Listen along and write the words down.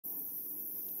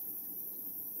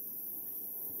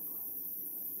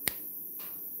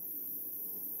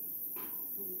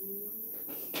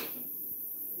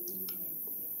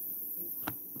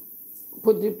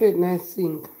put the plate in the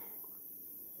sink.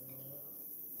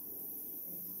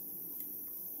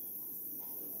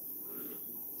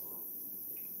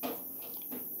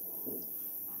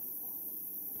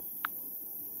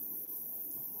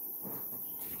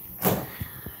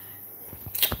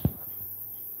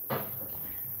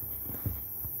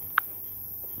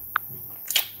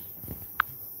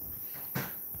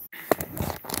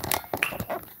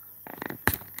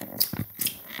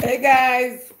 Hey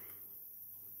guys,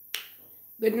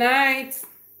 good night.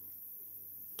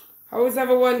 How is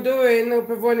everyone doing? Hope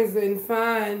everyone is doing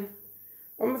fine.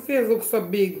 Oh, my face looks so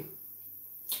big.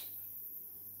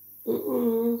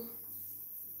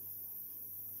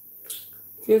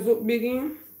 Face look big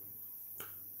in?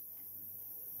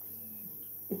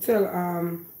 Tell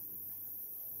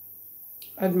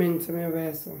admin to me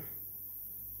vessel.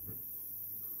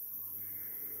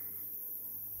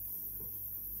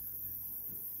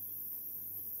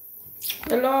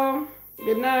 Hello,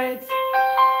 good night.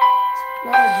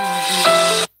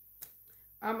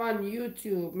 I'm on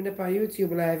YouTube. I'm on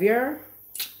YouTube live here.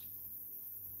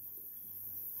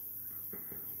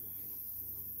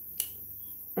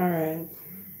 Alright.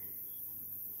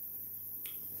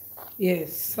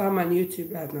 Yes, so I'm on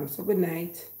YouTube live now. So good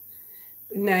night.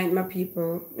 Good night, my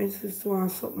people. I just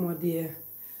want something more there.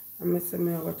 I'm going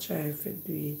to try if I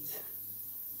do it.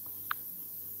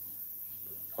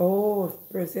 Oh,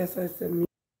 press yes, I said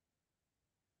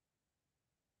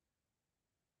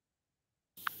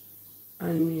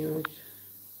unmute.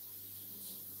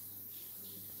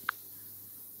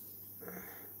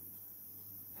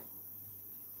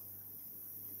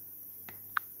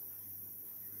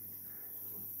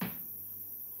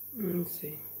 Let me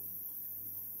see.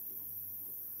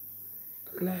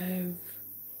 Live.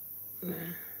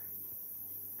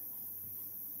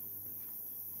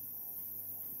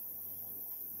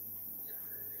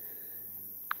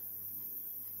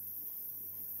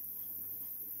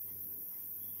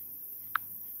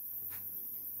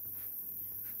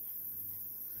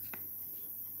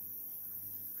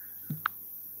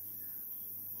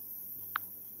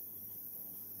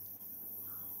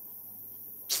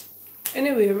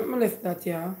 Anyway, I'm gonna left that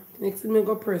here. Next thing I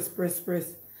go press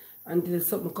until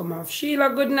something come off. Sheila,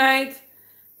 good night.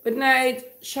 Good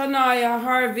night. Shania,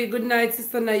 Harvey, good night.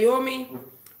 Sister Naomi.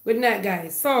 Good night,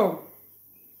 guys. So,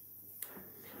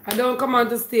 I don't come on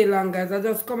to stay long, guys. I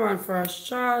just come on for a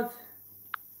short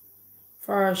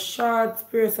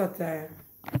period of time.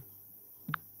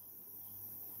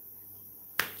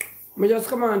 I just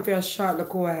come on for a short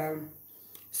look while.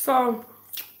 So,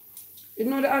 you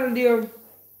know the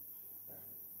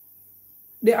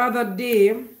other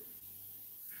day,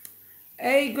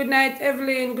 hey, good night,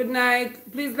 Evelyn, good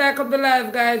night. Please like up the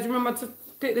live, guys. Remember to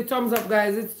click the thumbs up,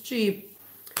 guys. It's cheap.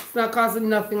 It's not costing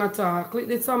nothing at all. Click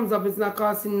the thumbs up. It's not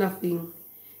costing nothing.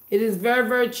 It is very,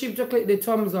 very cheap to click the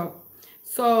thumbs up.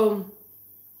 So,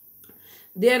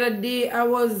 the other day, I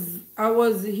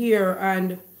was here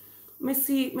and me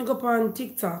go up on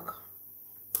TikTok.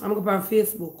 I'm go up on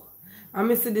Facebook.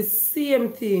 I see the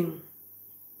same thing.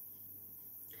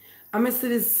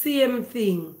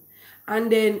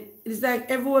 And then it's like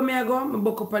everywhere I go, I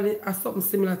book up on something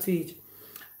similar to it.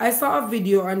 I saw a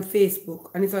video on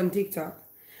Facebook and it's on TikTok.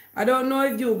 I don't know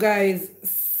if you guys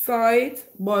saw it,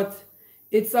 but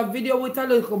it's a video with a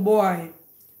little boy.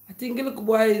 I think the little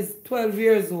boy is 12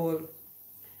 years old.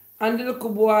 And the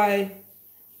little boy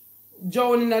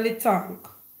drowned in the tank.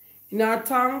 In a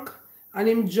tank, and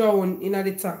him drowned in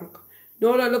the tank.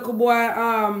 Now the little boy,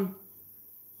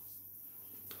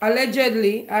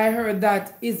 allegedly, I heard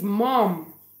that his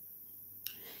mom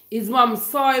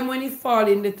saw him when he fall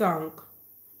in the tank.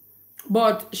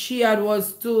 But she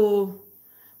was to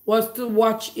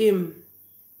watch him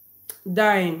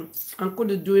dying and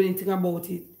couldn't do anything about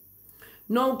it.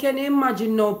 Now, can you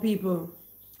imagine now, people,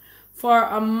 for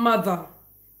a mother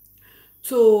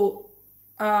to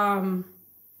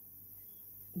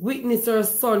witness her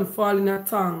son fall in a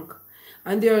tank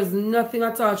and there is nothing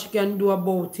at all she can do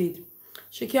about it.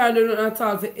 She can't do nothing at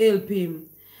all to help him.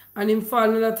 And him fall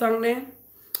in the tank there.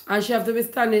 And she have to be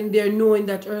standing there knowing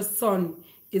that her son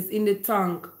is in the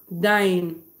tank,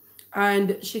 dying.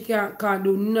 And she can't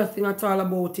do nothing at all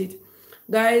about it.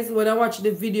 Guys, when I watched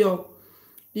the video,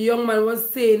 the young man was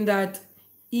saying that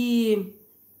he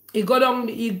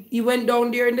went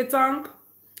down there in the tank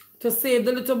to save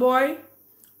the little boy.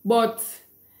 But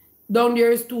down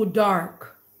there is too dark.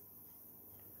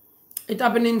 It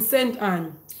happened in St.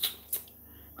 Anne.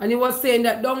 And he was saying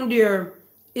that down there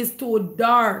is too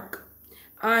dark.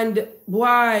 And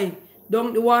why?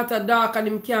 Down the water dark and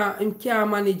him can't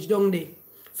manage down there.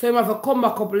 So him have to come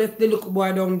back up, left the little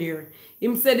boy down there.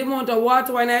 Him said the amount of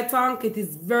water when I tank it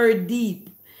is very deep.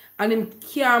 And him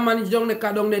can't manage down the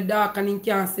car down the dark and him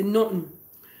can't see nothing.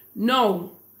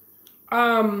 Now,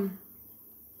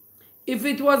 if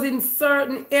it was in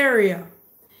certain area,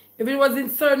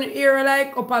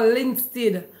 like up a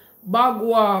Linstead,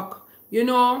 Bagwalk, you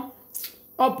know,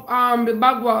 up the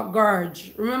Bagwalk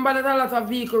Gorge. Remember that a lot of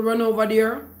vehicles run over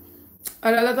there?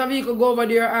 And a lot of vehicles go over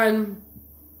there and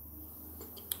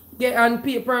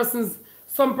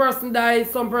some person dies,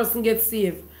 some person gets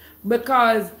saved.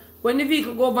 Because when the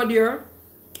vehicle go over there,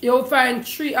 you will find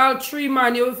all three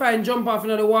men, you will find jump off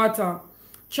into the water,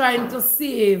 trying to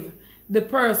save the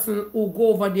person who go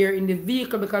over there in the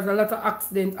vehicle, because a lot of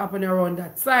accidents happen around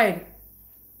that side.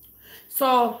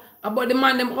 So, about the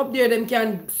man them up there, them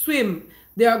can swim.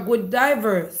 They are good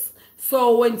divers.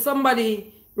 So when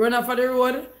somebody run off of the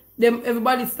road,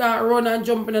 everybody start run and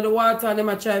jump into the water, and them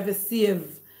are try to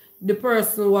save the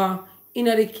person who are in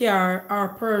the car or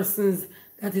persons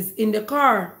that is in the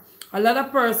car. A lot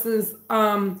of persons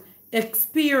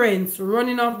experience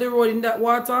running off the road in that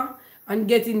water and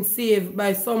getting saved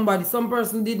by somebody. Some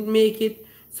person didn't make it,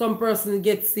 some person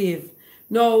get saved.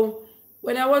 Now,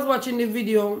 when I was watching the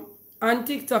video on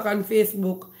TikTok and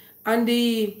Facebook, and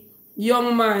the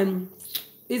young man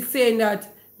is saying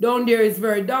that down there is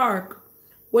very dark.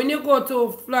 When you go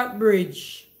to Flat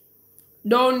Bridge,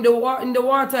 down in the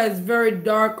water is very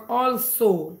dark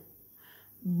also.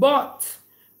 But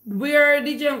where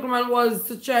the gentleman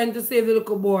was trying to save the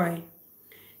little boy,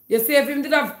 you see, if him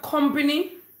did have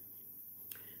company,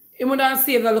 he would have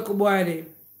saved the little boy there.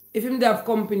 If him did have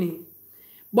company.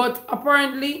 But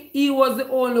apparently, he was the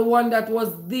only one that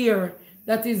was there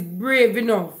that is brave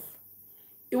enough.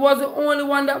 He was the only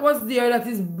one that was there that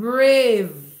is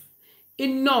brave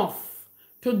enough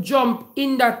to jump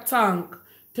in that tank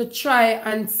to try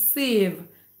and save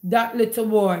that little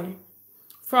boy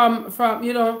from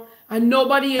you know, and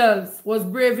nobody else was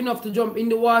brave enough to jump in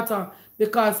the water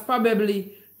because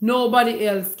probably nobody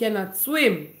else cannot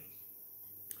swim.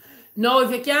 Now,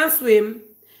 if you can't swim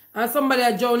and somebody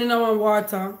is drowning in our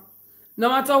water, no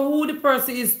matter who the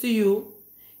person is to you,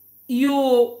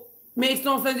 you makes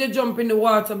no sense you jump in the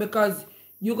water because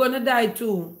you're gonna die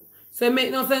too. So it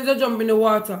makes no sense you jump in the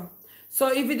water. So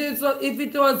if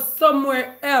it was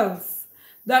somewhere else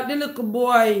that the little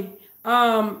boy,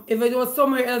 if it was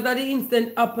somewhere else that the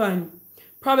incident happened,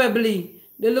 probably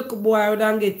the little boy would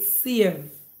then get saved.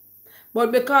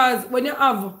 But because when you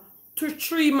have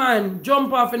three men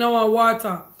jump off in our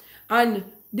water, and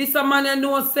this a man you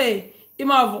know say, him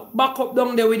have back up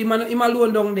down there with him and him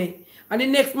alone down there. And the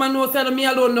next man knows that me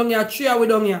alone down here, three away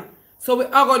down here. So we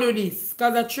are going to do this,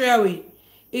 because a three away.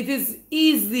 It is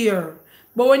easier.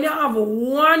 But when you have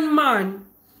one man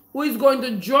who is going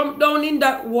to jump down in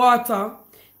that water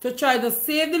to try to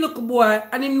save the little boy,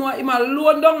 and him know him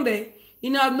alone down there,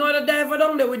 he have no other diver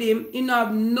down there with him, he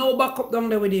have no backup down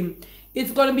there with him,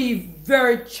 it's going to be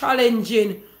very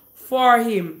challenging for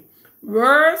him.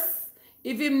 Worse,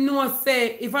 if him know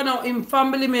say, if I know him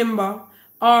family member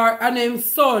or and him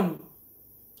son,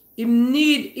 if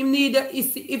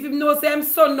him know say him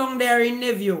son down there in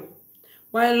nephew,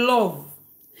 my love,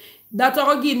 that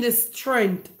will give him the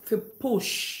strength to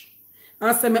push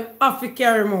and say me have to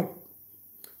carry him up.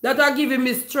 That will give him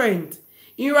the strength.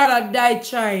 He rather die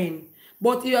trying,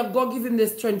 but he have got to give him the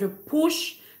strength to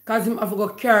push because him have to go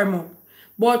carry him up.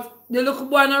 But the little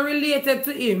boy not related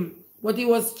to him, but he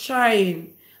was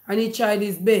trying and he tried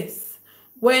his best.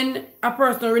 When a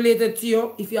person related to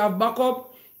you, if you have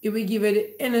backup, it will give you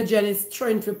the energy and the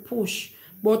strength to push.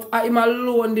 But I'm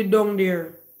alone down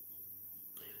there.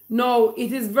 Now,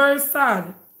 it is very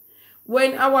sad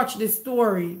when I watch the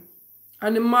story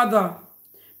and the mother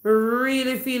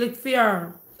really feel it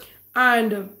fear.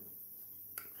 And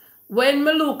when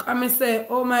me look and me say,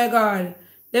 oh my God,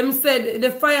 them said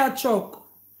the fire truck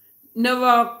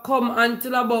never come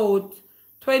until about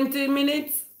 20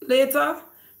 minutes later,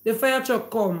 the fire truck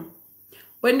come.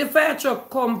 When the fire truck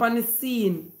come on the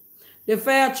scene, the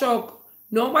fire truck,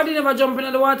 nobody never jump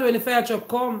into the water when the fire truck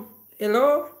come.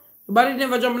 Hello? Nobody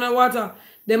never jump in the water.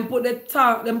 Them put the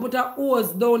tank, them put a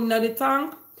hose down in the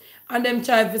tank, and them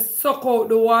try to suck out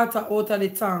the water out of the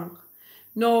tank.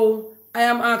 Now, I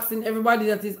am asking everybody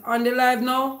that is on the live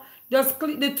now, just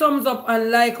click the thumbs up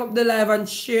and like up the live and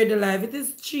share the live. It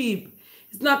is cheap.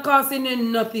 It's not costing you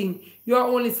nothing. You're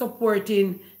only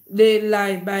supporting the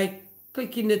live by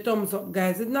clicking the thumbs up,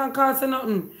 guys. It's not costing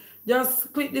nothing.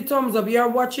 Just click the thumbs up. You're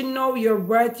watching now. You're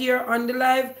right here on the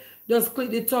live. Just click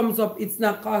the thumbs up. It's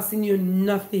not costing you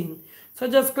nothing. So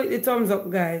just click the thumbs up,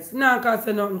 guys. It's not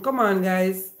costing nothing. Come on,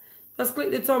 guys. Just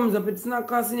click the thumbs up. It's not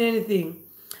costing you anything.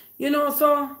 You know,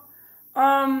 so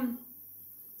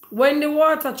when the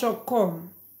water truck come,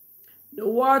 the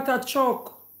water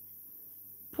truck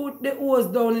put the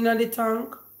hose down in the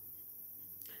tank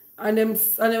and them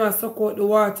suck out the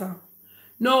water.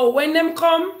 Now when them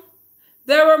come,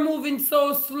 they were moving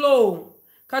so slow.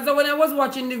 Because when I was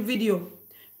watching the video,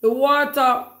 the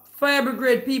water fire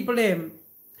brigade people them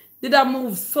did that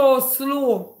move so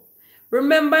slow.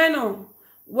 Remember, you know,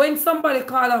 when somebody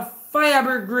call a fire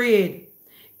brigade,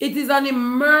 it is an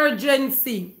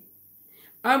emergency.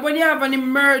 And when you have an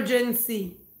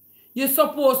emergency, you're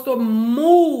supposed to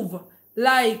move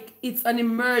like it's an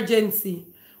emergency.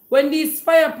 When these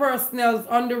fire personnel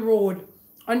on the road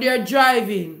and they're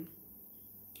driving,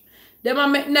 they might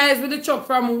make nice with the truck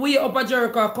from way up a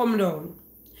Jericho come down.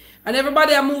 And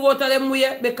everybody move out of them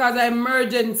way because of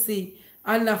emergency.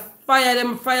 And the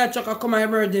fire truck come an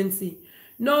emergency.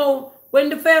 Now, when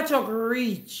the fire truck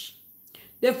reach,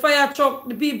 the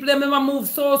people them move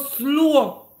so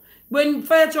slow. When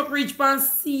fire truck reach pan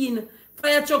scene,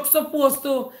 fire truck supposed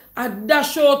to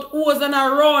dash out hose and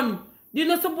run. You're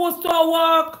not supposed to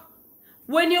walk.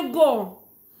 When you go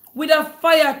with a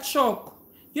fire truck,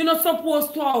 you're not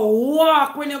supposed to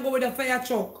walk when you go with a fire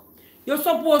truck. You're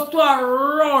supposed to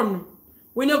run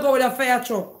when you go with a fire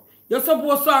truck. You're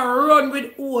supposed to run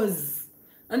with hose.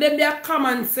 And then they're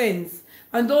common sense.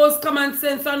 And those common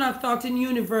sense are not taught in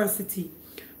university.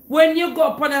 When you go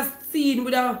up on a scene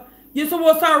with you're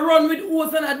supposed to run with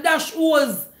hose and a dash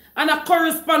hose and a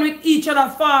correspond with each other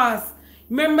fast.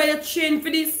 Remember you train for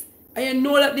this and you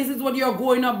know that this is what you're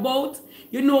going about.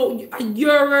 You know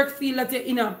your work field that you're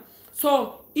in.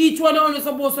 So each one of you is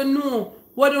supposed to know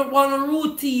what a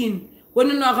routine when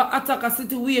you know to attack a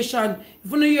situation.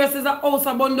 If you know yours is a house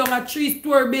above down a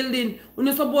 3-story building,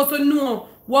 you're supposed to know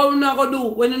what you're not going to do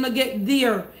when you get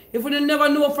there. If you never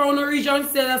know from a region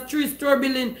say that's 3-story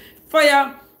building,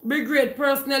 fire brigade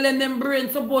personnel and them brain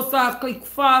supposed to click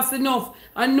fast enough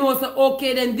and know say,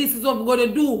 okay, then this is what we're going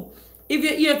to do. If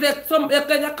you hear that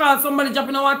you call somebody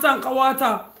jumping in a tank of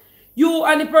water, you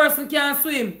and the person can't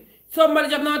swim. Somebody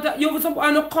jumping in water, you're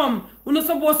supposed to come. You're not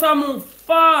supposed to move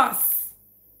fast.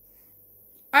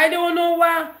 I don't know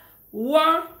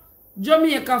what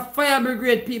Jamaica fire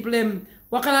brigade people them,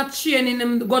 what kind of training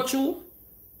them go through.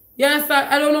 You understand?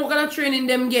 I don't know what kind of training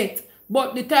them get.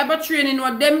 But the type of training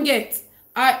what them get,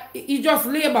 you just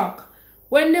lay back.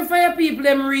 When the fire people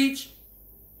them reach,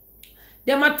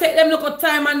 they might take them look at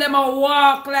time and them a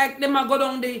walk like them a go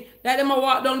down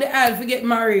walk down the aisle to get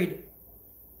married.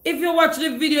 If you watch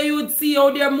the video, you would see how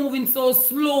they're moving so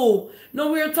slow.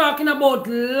 Now we're talking about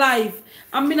life.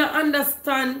 I'm gonna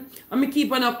understand. I'm gonna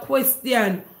keep on a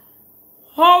question.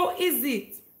 How is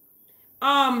it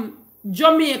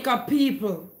Jamaica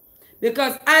people?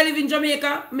 Because I live in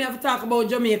Jamaica, I have to talk about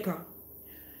Jamaica.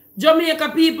 Jamaica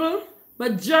people,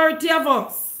 majority of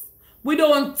us, we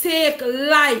don't take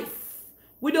life.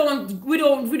 We don't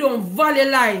value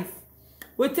life.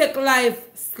 We take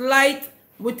life slight.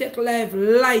 We take life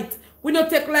light. We don't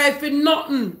take life for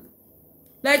nothing.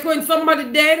 Like when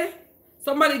somebody dead,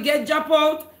 somebody get drop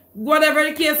out, whatever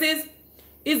the case is,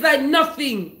 it's like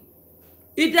nothing.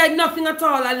 It's like nothing at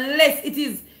all unless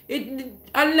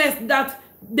unless that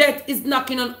death is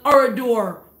knocking on our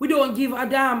door. We don't give a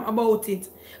damn about it.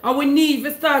 And we need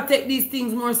to start take these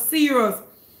things more serious.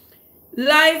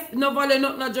 Life no value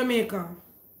nothing in Jamaica.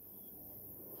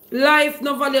 Life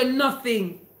no value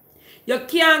nothing. You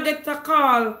can't get a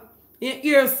call in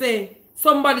here say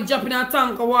somebody jumping in a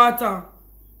tank of water.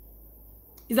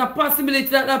 It's a possibility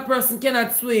that that person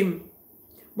cannot swim.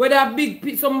 Whether a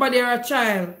big somebody or a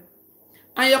child.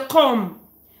 And you come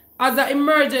as an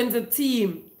emergency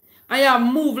team and you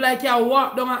move like you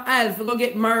walk down an aisle to go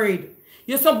get married.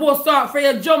 You're supposed to for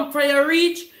your jump, for your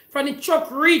reach, from the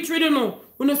truck reach, you don't know.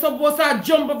 When you're supposed to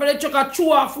jump up the truck and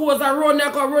chew off force and run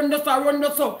like a run this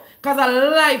so. Because of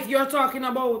life you're talking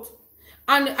about.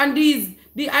 And I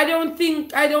don't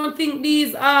think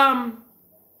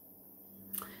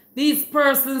these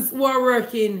persons who are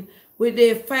working with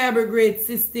the fire brigade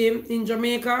system in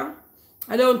Jamaica,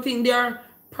 I don't think they are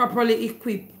properly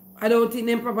equipped. I don't think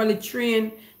they're properly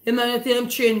trained. They're not them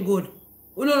trained good.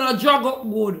 We don't know jog up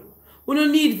good. We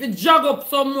don't need to jog up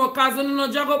some more because we don't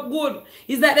know jog up good.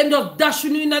 It's like them just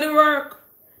dashing into the work.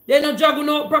 They're not jogging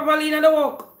up properly in the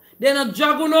work. They're not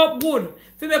jogging up good.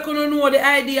 If you know the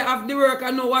idea of the work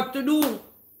and know what to do.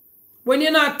 When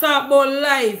you're not talking about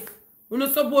life, we're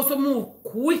not supposed to move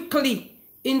quickly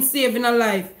in saving a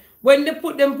life. When they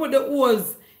put the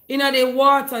hose in the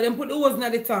water, they put the hose in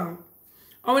the tank.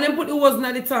 And when they put the hose in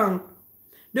the tank,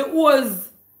 the hose,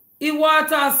 the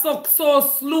water sucks so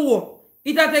slow.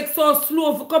 It takes so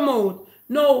slow to come out.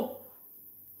 Now,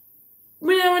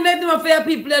 When they do for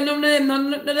people, none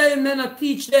of them not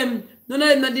teach them. None of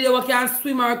them not do what can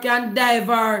swim or can dive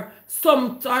or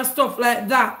some or stuff like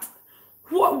that.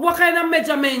 What kind of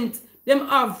measurement them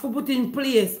have for put in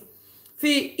place? For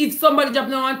if somebody drop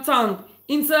down one tank,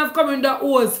 instead of coming the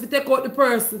hose, to take out the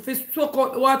person, to soak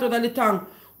out the water out of the tank.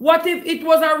 What if it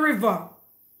was a river?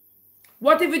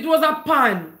 What if it was a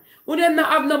pond? Would them not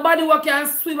have nobody who can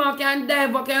swim or can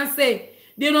dive or can say,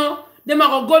 you know, them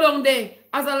are go down there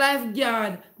as a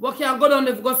lifeguard. What can go down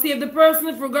there to go save the person,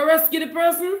 if we go rescue the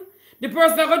person? The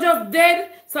person go just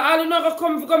dead, so all you know go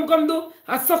come do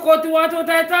and suck out the water out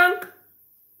of the tank?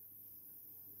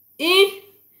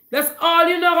 That's all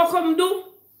you know go come do?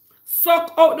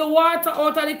 Suck out the water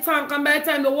out of the tank, and by the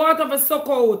time the water will suck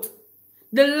out,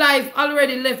 the life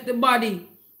already left the body.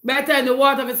 By the time the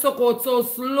water will suck out so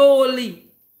slowly.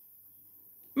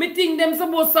 Me think them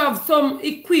supposed to have some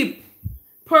equipped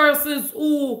persons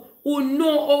who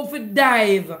know how to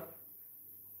dive.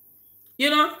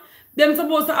 You know? Them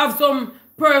supposed to have some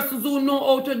persons who know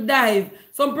how to dive.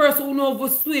 Some person who know how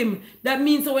to swim. That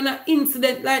means when an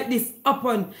incident like this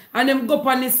happen and them go up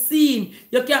on the scene,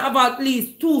 you can have at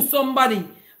least somebody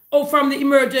out from the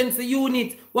emergency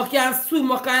unit who can swim,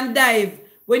 who can dive.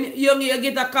 When you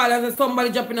get a call and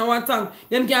somebody jumping in one tank,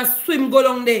 them can swim, go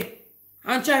down there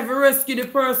and try to rescue the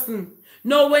person.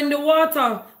 Now when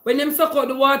them suck out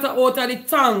the water out of the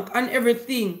tank and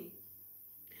everything,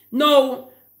 now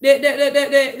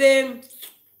the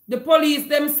police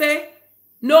them say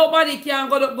nobody can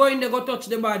go in there go touch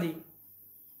the body.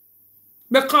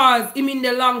 Because him in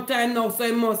the long time now, so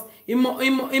he must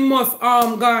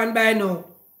gone by now.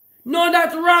 No,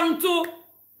 that's wrong too.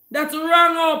 That's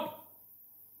wrong up.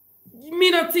 Me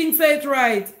not think say it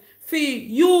right. See,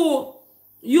 you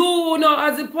know,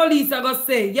 as the police are gonna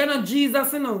say, you're not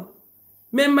Jesus, you know.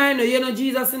 Remember, you know, you're not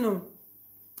Jesus, you know.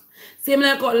 Same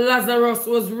like how Lazarus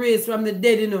was raised from the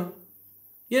dead, you know.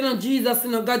 You're not Jesus,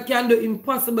 you know. God can do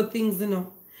impossible things, you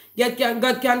know.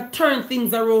 God can turn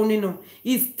things around, you know.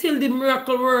 He's still the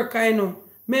miracle worker, you know.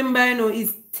 Remember, you know,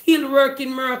 he's still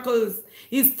working miracles.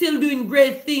 He's still doing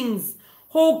great things.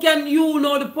 How can you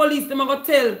know the police them are gonna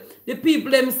tell the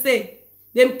people them say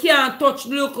them can't touch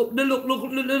the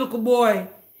little boy.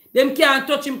 Them can't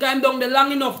touch him because I'm down there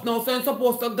long enough now, so I'm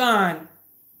supposed to gone.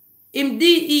 Him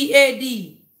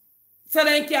DEAD. So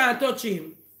they can't touch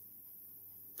him.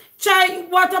 Try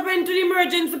what happened to the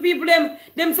emergency people?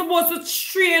 Them supposed to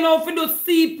train out for do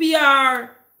CPR.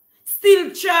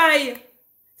 Still try.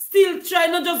 Still try.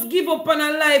 Not just give up on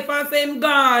a life and say him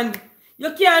gone.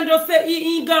 You can't just say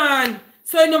he gone.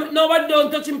 So nobody don't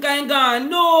touch him because he gone.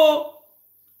 No.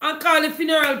 And call the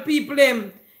funeral people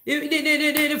them.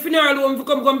 The funeral home to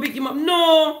come pick him up.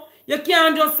 No. You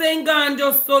can't just say he gone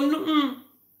just so.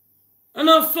 And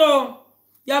also,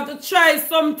 you have to try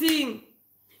something.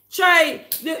 Try.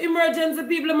 The emergency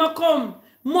people must come.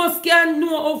 Must can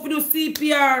know how to do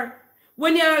CPR.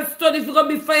 When you study if you're going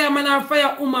to be fireman or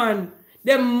firewoman,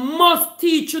 they must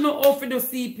teach you know how to do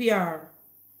CPR.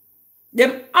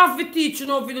 They have to teach you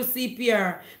know how to do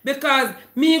CPR. Because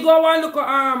me go and look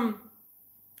at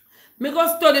me go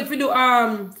study for do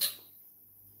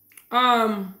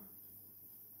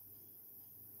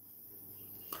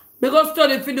me go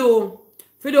study for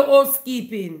the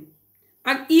housekeeping.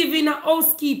 And even in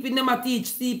housekeeping, they might teach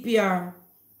CPR.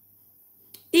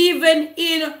 Even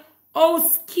in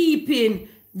housekeeping,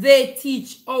 they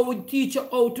teach you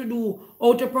how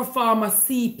to perform a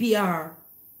CPR.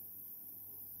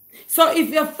 So if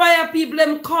your fire people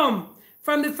them come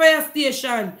from the fire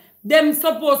station, them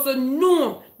supposed to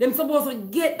know, them supposed to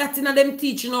get that in them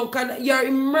teaching how your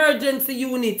emergency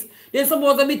unit. They're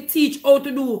supposed to be teach how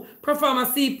to perform a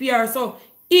CPR. So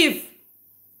if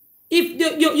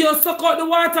you suck out the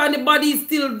water and the body is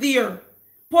still there,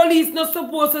 police not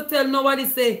supposed to tell nobody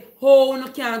say, oh, no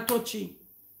can't touch it.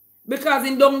 Because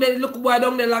in down there, look boy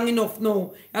down there long enough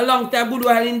now. A long time, good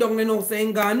while in down there now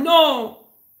saying gone. No.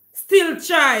 Still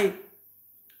try.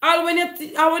 All when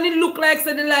it look like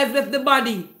say the life left the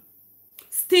body.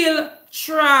 Still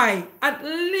try. At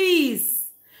least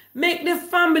make the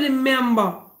family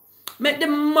member, make the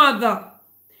mother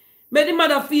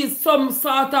feel some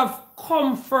sort of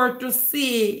comfort to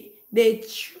see they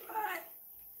try.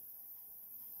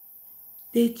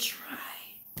 They try.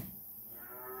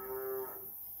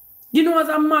 You know, as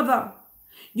a mother,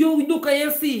 you look and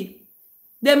you see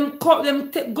them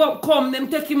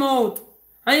take him out,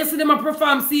 and you see them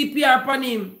perform CPR upon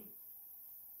him.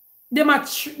 Them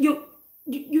you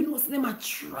know, them a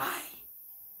try.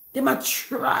 Them a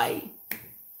try.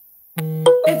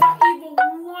 If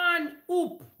even one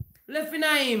hoop left in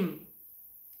him,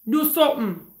 do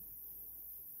something.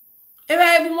 If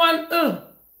I even want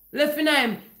left in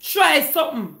him, try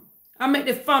something and make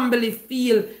the family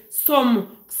feel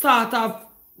some sort of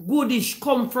goodish,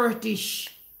 comfortish.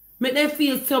 Make them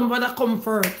feel some of the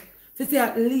comfort. To say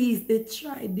at least they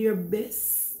tried their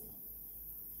best.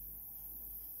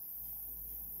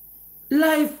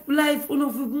 Life, you know,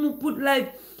 if you put life,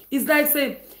 it's like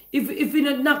say, if you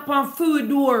not knock on food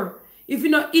door, if you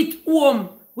not eat home,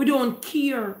 we don't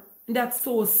care. And that's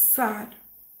so sad.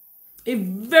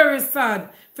 It's very sad.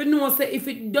 For no say, if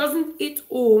it doesn't hit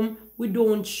home, we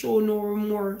don't show no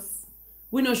remorse.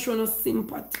 We not show no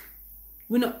sympathy.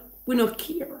 We not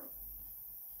care.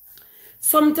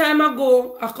 Some time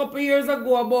ago, a couple years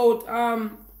ago,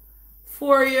 about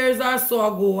 4 years or so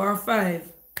ago, or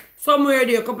 5, somewhere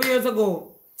there, a couple years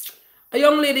ago, a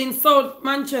young lady in South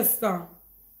Manchester,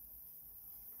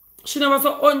 she never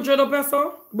saw 100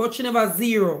 peso, but she never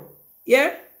 0.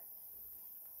 Yeah?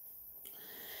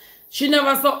 She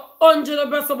never saw 100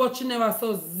 peso, but she never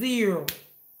saw 0.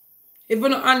 If you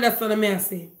don't understand what I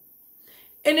say.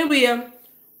 Anyway,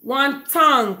 one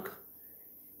tank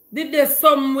did there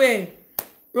somewhere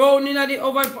round in the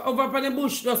over on the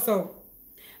bush just so.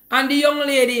 And the young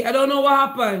lady, I don't know what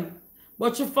happened,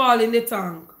 but she fall in the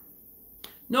tank.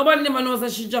 Nobody never knows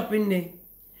that she drop in there.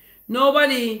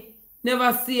 Nobody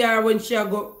never see her when she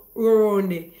go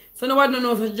around there. So nobody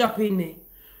knows that she drop in there.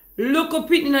 Look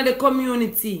up it in the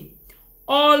community.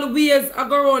 Always I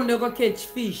go around there go catch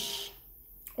fish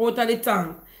out of the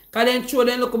tank. Because then throw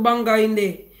them look banga in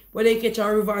there. But they catch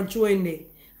a river and throw in there.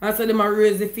 And so them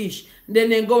raise the fish. Then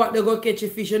they go out there go catch a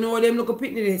fish. You know them look up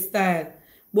it style.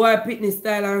 Boy picnic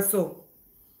style and so.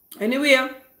 Anyway,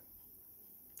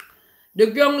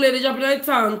 the young lady dropped in the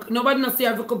tank. Nobody not see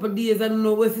her for a couple of days. I don't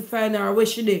know where to find her, where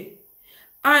she did.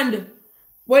 And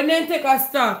when they take her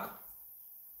stock,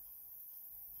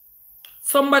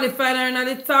 somebody find her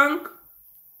in the tank.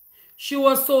 She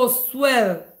was so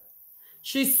swell.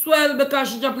 She swell because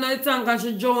she dropped in the tank and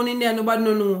she drowned in there. Nobody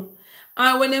know.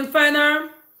 And when they find her,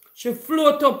 she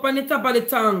float up on the top of the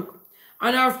tank.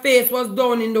 And her face was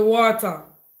down in the water.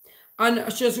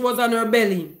 And she was on her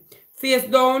belly. Face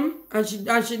down. And she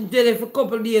did it for a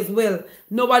couple of days well.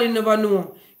 Nobody never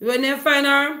know. When they find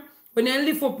her, when they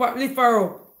lift her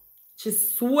up, she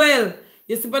swell.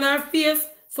 You see on her face,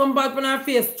 some bad on her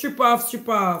face, strip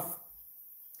off.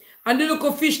 And the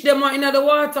little fish them are in the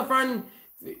water from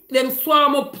them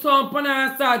swarm up some on her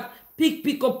and start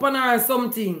pick up on her or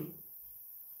something.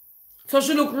 So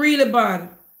she look really bad.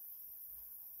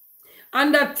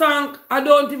 And that tank, I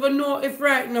don't even know if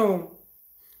right now,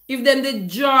 if then they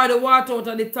draw the water out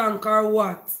of the tank or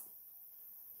what.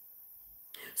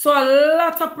 So a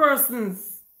lot of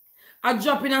persons are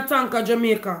dropping a tank at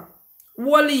Jamaica.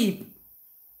 Whole heap.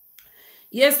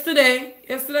 Yesterday,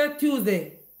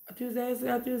 Tuesday.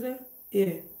 Tuesday?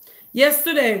 Yeah.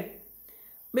 Yesterday,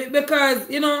 because,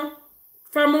 you know,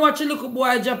 from watching little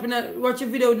boy watch a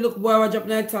video with little boy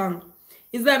dropping a tank,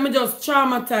 it's like me just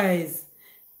traumatized.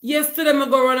 Yesterday, I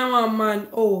go run a one man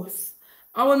house.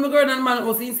 And when I go run a man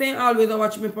house, he's saying always I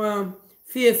watch me on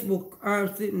Facebook or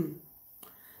sitting.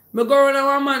 I go run a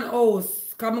one man house,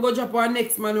 because I go drop our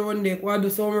next man run there, go do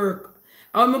some work.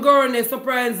 And when I go run there,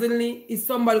 surprisingly, it's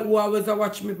somebody who always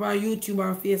watch me on YouTube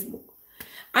and Facebook.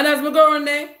 And as I go run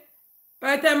there,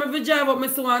 by the time I drive up, I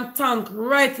see one tank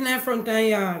right in the front of the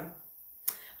yard.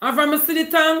 And from I see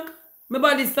the tank, my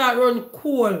body start run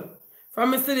cold.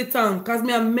 From I see the tank, because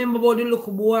I remember about the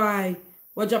little boy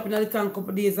who dropped in the tank a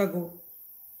couple of days ago.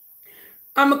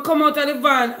 And I come out of the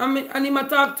van and he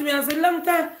talk to me and say, long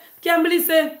time, can't believe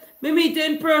say, me meet you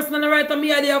in person and right and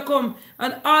me idea come.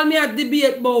 And all me had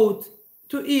debate about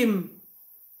to him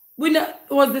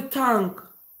was the tank.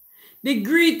 The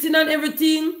greeting and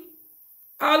everything,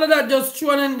 all of that just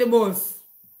thrown in the bus.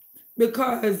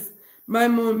 Because my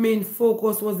main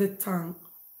focus was the tank.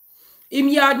 Him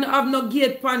yard have no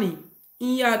gate panny.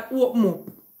 He yard open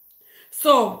up.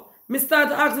 So, me start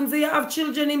to ask him, say, you have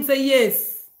children? Him say,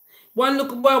 yes. One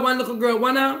little boy, one little girl.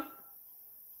 1 hour,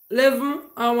 11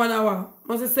 and 1 hour.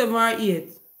 Must say 7 or 8.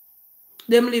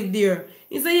 Them live there.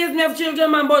 He say, yes, me have children,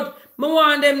 man, but I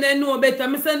want them to know better.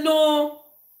 Me say, no.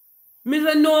 Me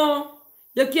say, no.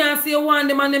 You can't say you want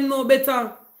them and them know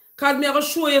better. Because me have to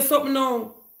show you something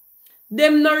now.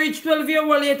 Them not reach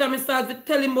 12-year-old later, me start to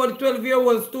tell him about the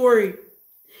 12-year-old story.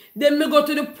 Then me go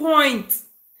to the point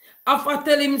of I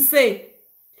tell him, say,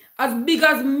 as big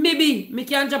as maybe me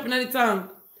can drop in the tank.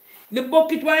 The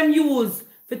bucket what I'm use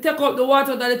to take out the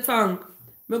water out of the tank.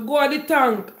 Me go at the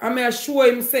tank and me show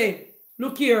him, say,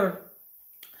 look here.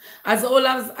 As old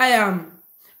as I am,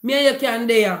 me and you can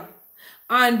there.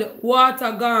 And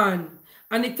water gone.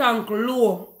 And the tank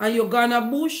low. And you gonna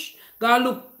bush, gonna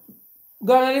look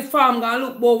Go on the farm, go and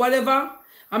look for whatever.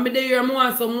 And me there, I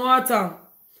want some water.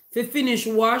 To finish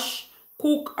wash,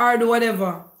 cook, or do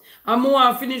whatever. And I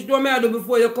want to finish do what I do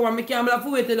before you come. And I can't have to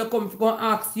wait till you come to go and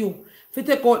ask you to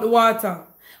take out the water.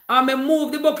 And I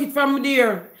move the bucket from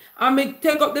there. And I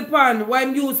take up the pan where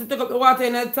I'm used to take up the water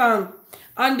in the tank.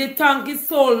 And the tank is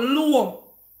so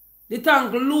low. The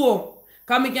tank low.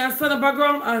 Because I can stand up a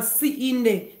ground and sit in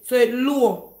there. So it's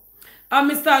low.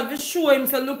 And I start to show him,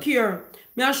 say, look here.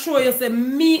 I show you, say,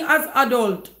 me as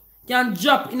adult can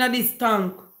drop in this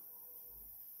tank.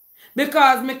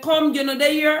 Because me come, you know,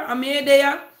 there, and me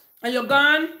there, and you're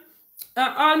gone.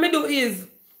 And all me do is,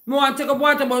 me want to take up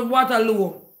water, but water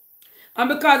low. And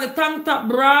because the tank top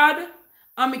broad,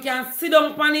 and me can sit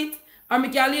down on it, and me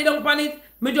can lay down on it,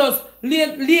 me just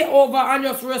lay over and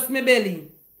just rest my belly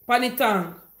on the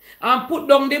tank. And put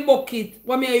down the bucket,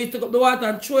 where me I used to take up the water,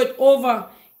 and throw it over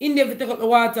in there to take up the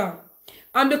water.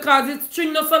 And because it's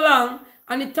string not so long,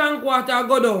 and the tank water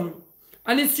go down.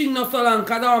 And the string not so long,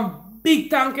 because I want big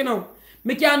tank, you know.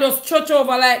 Me can just stretch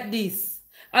over like this.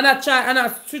 And I try, and I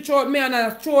stretch out me, and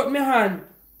I throw out my hand.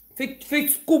 To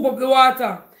scoop up the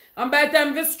water. And by the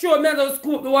time I stretch out me, I just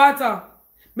scoop up the water.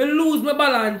 Me lose my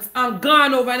balance, and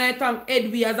gone over in a tank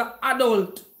headway as an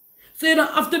adult. So you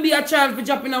don't have to be a child for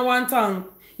dropping in one tank.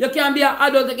 You can be an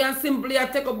adult, you can simply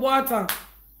take up water.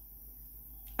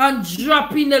 And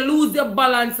drop in there, lose your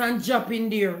balance and drop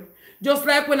in there. Just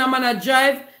like when a man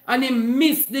drive and he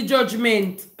miss the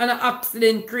judgment and an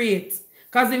accident creates.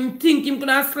 Because he think him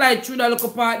gonna slide through that little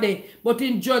part there. But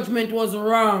in judgment was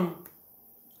wrong.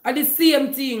 And the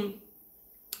same thing.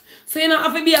 So you know,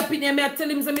 have to be a pitney, I tell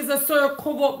him, Mr. Sir,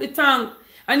 cover up the tank.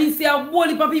 And he say a whole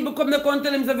heap of people come there and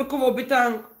tell him to cover up the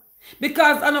tank.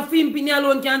 Because an of him pitney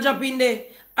alone can drop in there.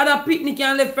 Other pitney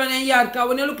can left from the yard. Because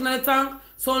when you look at the tank,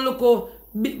 some look how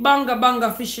big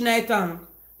banga fish in the tank.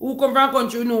 Who come from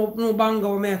country no banga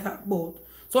what I talk about.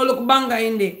 So look banga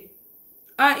in there.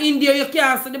 And in there you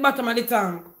can't see the bottom of the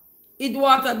tank. It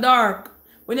water dark.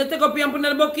 When you take up your and put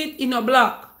in the bucket, it's not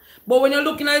black. But when you're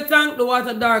looking at the tank, the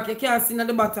water dark. You can't see at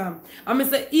the bottom. And I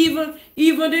say even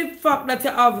the fact that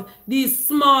you have these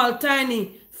small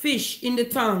tiny fish in the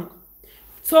tank.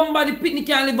 Somebody picnic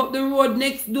can live up the road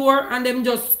next door and them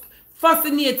just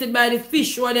fascinated by the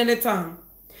fish who are in the tank.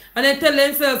 And they tell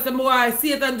themselves, boy, I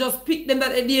see it and just pick them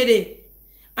that they did.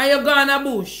 And you go in a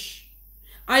bush.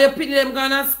 And you pick them going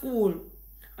to school.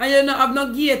 And you don't have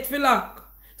no gate for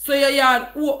lock. So your yard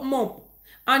open up.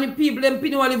 And the people, them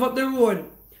people live up the road.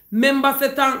 Members the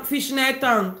tank, fish in the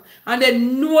tank. And they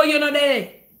know you're not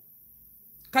there.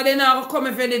 Because they not come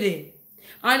if you're there.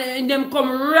 And them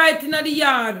come right in the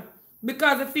yard.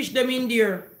 Because the fish them in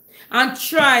there. And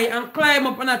try and climb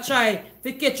up and a try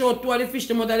to catch out to the fish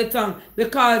them out of the tank.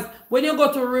 Because when you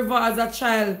go to a river as a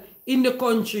child in the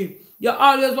country, you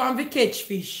always want to catch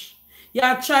fish. You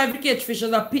try to catch fish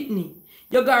as a pitney.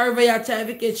 You go river, you try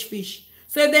to catch fish.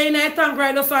 So they in a tank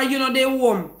right now, so you know they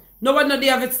warm. No one know they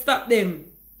have to stop them.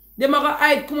 They might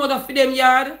hide come out of them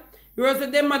yard. You know, so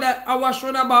them mother a wash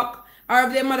on the back. Or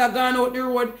if them mother gone out the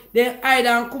road, they hide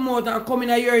and come out and come in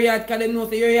your yard because they know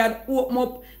so your yard open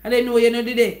up and they know you know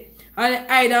the day. And they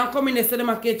hide and come in there so they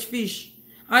might catch fish.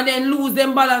 And then lose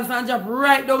them balance and drop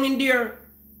right down in there.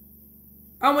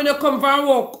 And when you come from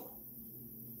work,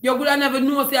 you could never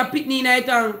know say a pitney in a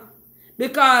tank.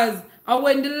 Because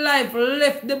when the life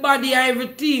left the body and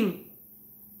everything,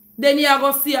 then you are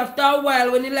going to see after a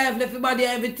while when the life left the body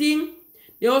and everything,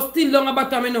 you're still down a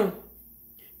bottom, you know.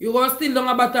 You go still down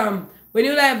a bottom. When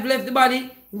your life left the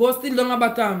body, you go still down a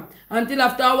bottom. Until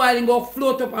after a while, you go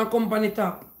float up and come on the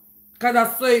top. Because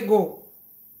that's how it go.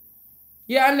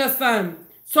 You understand?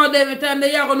 So every time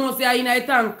they are going to say in a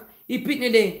tank, he pick me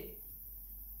there.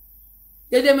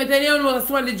 They tell me, you know,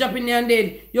 swallow the drop in there and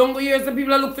dead. You don't go hear some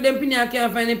people look for them pin and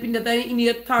can't find them pin that are in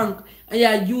your tank.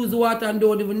 And you use water and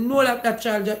don't even know that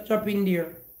child drop in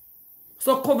there.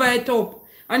 So cover it up.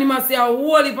 And you must say a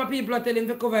whole heap of people tell him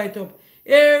to cover it up.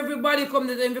 Everybody come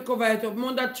to tell him to cover it up.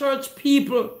 More the church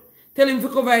people tell him to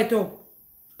cover it up.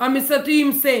 And I said to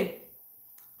him, say,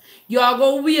 you are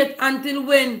going to wait until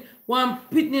when one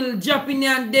pitney drop in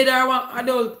there and dead or one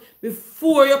adult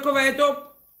before you cover it up.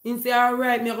 He say,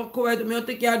 alright, I go cover it up. I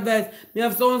take your advice. I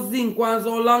have some zinc, one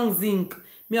so long zinc.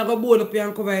 I go board up here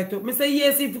and cover it up. I say,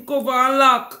 yes, if you cover and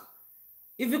lock.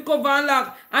 If you cover and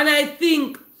lock. And I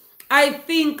think,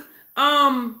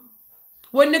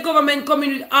 when the government come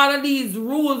in with all of these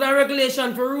rules and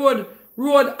regulations for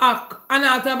road act and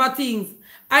all type of things,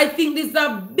 I think this is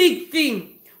a big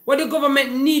thing what the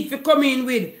government need to come in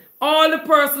with. All the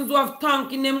persons who have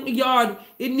tank in them yard,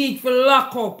 it need to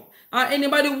lock up. And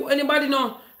anybody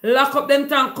know, lock up them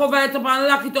tank, cover it up and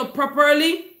lock it up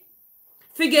properly.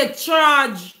 fi get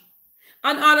charged.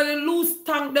 And all of the loose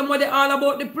tank them what they all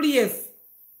about the place.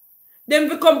 Them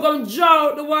fi come draw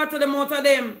out the water them out of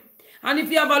them. And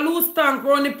if you have a loose tank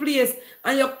around the place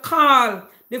and you call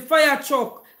the fire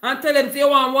truck and tell them say you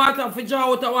want water for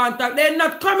draw out of one tank, they're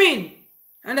not coming.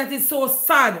 And that is so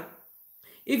sad.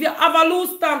 If you have a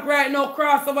loose tank right now,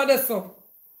 cross over the so.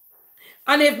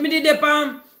 And if me did if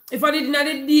I did not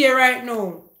the day right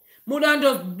now, more than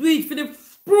just do it for the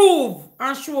prove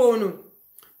and show you.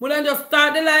 More than just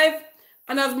start the live.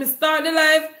 And as me start the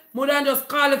live, more than just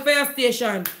call the fire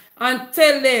station and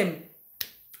tell them.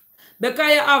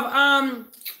 Because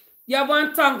you have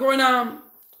one tank running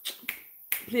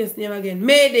place name again.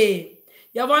 Mayday.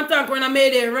 You have one tank running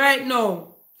Mayday right now.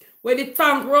 Where the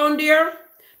tank round there,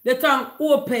 the tank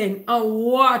open and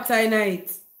water in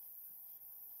it.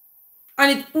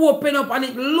 And it open up and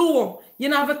it low. You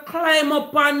don't have to climb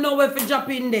up and know if you drop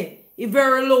in there. It's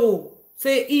very low. So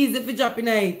it's easy if you drop in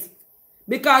it.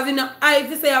 Because in the eye,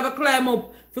 if you say you have to climb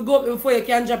up, if you go up before you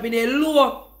can drop in there,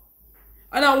 low.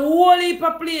 And a whole heap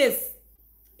of place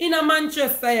in a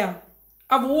Manchester, yeah,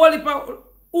 have a whole heap of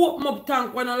open up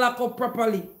tank when I lock up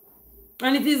properly.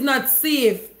 And it is not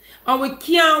safe. And we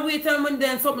can't wait till when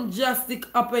then something drastic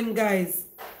happen, guys.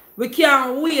 We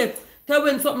can't wait till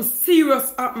when something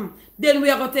serious happen. Then we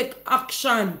are going to take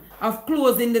action of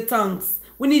closing the tanks.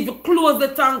 We need to close the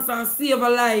tanks and save a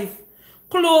life.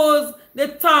 Close the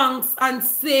tanks and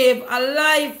save a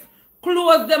life.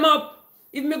 Close them up.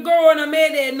 If me go on a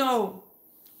Mayday now,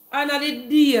 and I did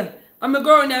there, and me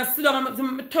go on and sit down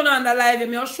and turn on the live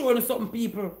and me show you something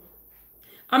people.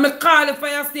 And me call the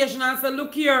fire station and say,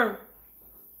 look here.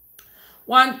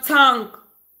 One tank.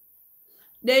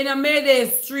 They're in a Mayday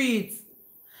street.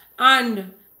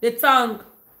 And the tank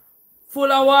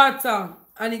full of water.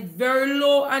 And it's very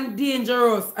low and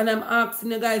dangerous. And I'm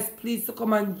asking you guys please to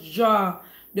come and draw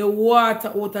the water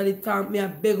out of the tank. Me I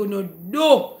beg you no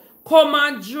do. Come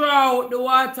and draw out the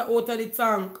water out of the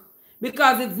tank.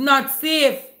 Because it's not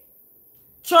safe.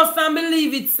 Trust and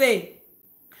believe it say.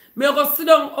 Me go sit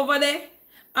down over there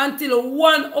until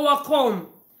 1 hour come.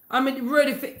 I'm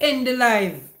ready to end the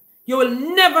live. You will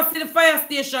never see the fire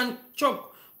station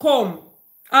truck come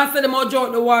and say them out draw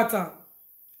out the water.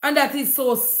 And that is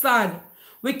so sad.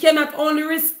 We cannot only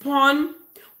respond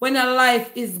when a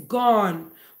life is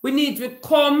gone. We need to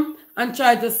come and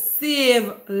try to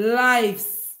save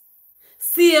lives.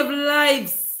 Save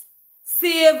lives.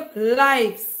 Save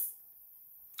lives.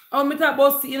 When we talk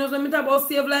about, when we talk about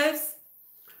save lives,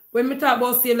 when we talk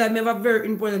about save lives, we have a very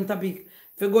important topic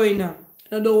for going on.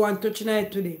 I don't want to touch on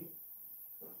it today.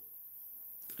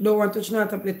 I don't want to touch on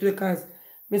it today because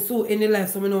I saw any life,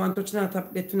 so I don't want to touch on it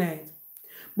today tonight.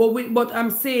 But I'm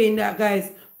saying that,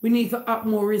 guys, we need to act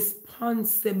more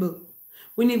responsible.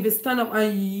 We need to stand up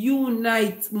and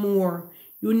unite more.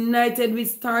 United we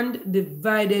stand,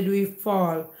 divided we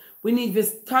fall. We need to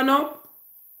stand up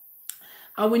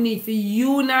and we need to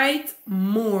unite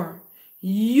more.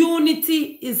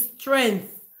 Unity is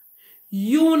strength.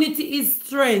 Unity is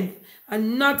strength.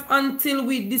 And not until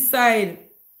we decide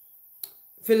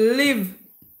to live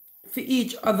for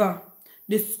each other,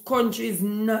 this country is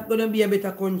not going to be a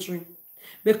better country.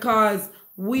 Because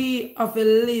we have to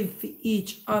live for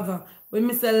each other. When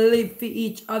we say live for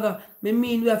each other, I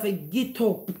mean we have to get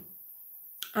up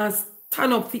and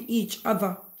stand up for each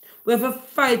other. We have to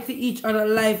fight for each other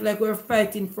life like we're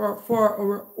fighting for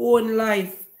our own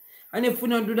life. And if we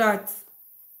don't do that,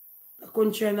 the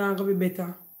country is not going to be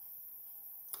better.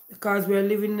 Because we're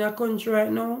living in a country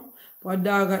right now where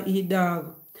dog eat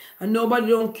dog. And nobody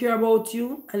don't care about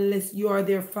you unless you are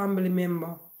their family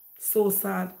member. So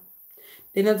sad.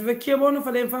 They not even care about you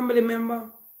for their family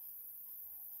member.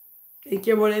 They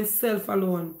care about themselves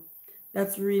alone.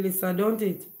 That's really sad, don't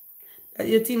it?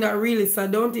 You think that really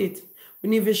sad, don't it? We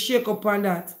need to shake up on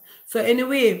that. So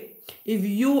anyway, if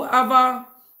you have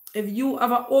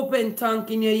an open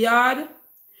tank in your yard,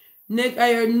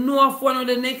 I know if one of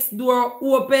the next door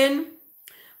open,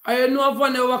 I know if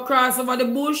one of them cross over the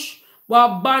bush,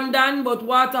 was abandoned but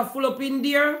water full up in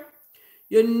there,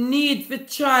 you need to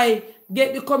try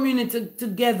get the community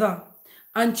together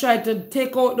and try to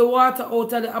take out the water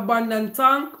out of the abandoned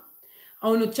tank. I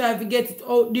want to try to get it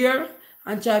out there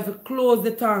and try to close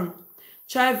the tank.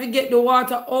 Try to get the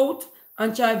water out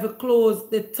and try to close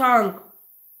the tank.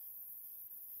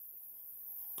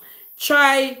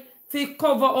 Try to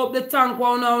cover up the tank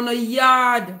on the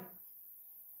yard.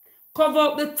 Cover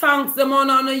up the tanks them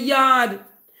on the yard.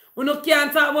 We no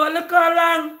can't talk about look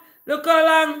how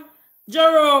long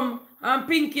Jerome and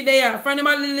Pinky there. From them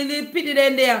a little pity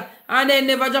then there. And then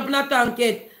never drop in a tank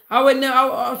yet. And when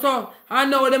so I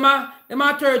know them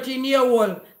are 13 year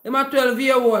old. Them a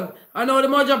 12-year-old. And now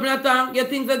them a jump in a tank. You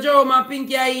think that Jerome and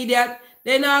Pinky are idiot?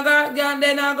 They not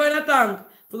go in a tank.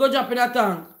 We go jump in a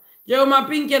tank. Jerome and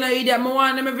Pinky are idiot. I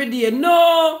want them every day.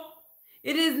 No!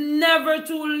 It is never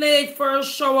too late for a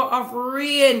shower of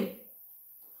rain.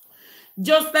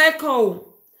 Just like how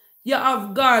you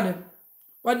have God,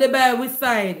 what the Bible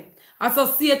side, as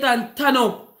a Satan turn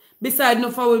up beside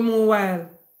no for we more while.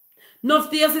 No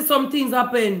you see some things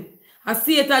happen. As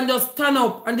Satan just turn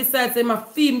up and decides he might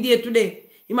film day today.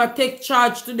 He might take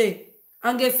charge today.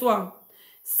 And guess what?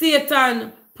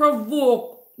 Satan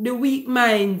provoke the weak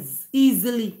minds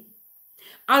easily.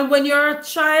 And when you're a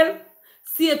child,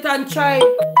 Satan try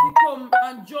to come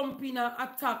and jump in and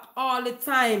attack all the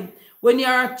time. When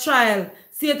you're a child,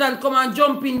 Satan come and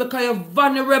jump in because you're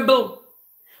vulnerable.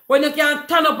 When you can't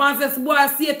turn up and say, boy,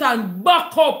 Satan,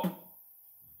 back up.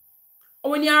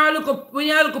 Or when you're a little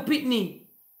pitney,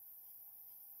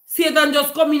 Satan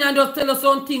just come in and just tell us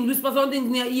something, whisper something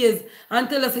in your ears, and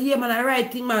tell us, yeah, man, I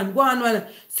right thing, man. Go on, man.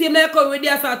 See me come with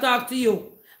this, I talk to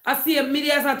you. I see me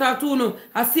this, I talk to you.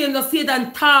 I see him just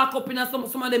Satan talk up in some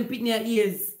of them pit in your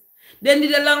ears. Then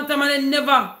did a long time and then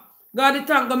never got the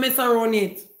tongue go mess around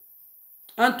it.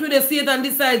 And today Satan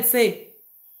decides, say,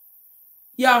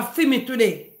 yeah, feel me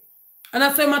today. And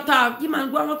I say, my talk, yeah,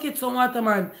 man, go and catch some water,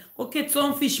 man. Go catch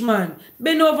some fish, man.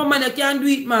 Bend over, man, you can't do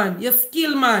it, man. You're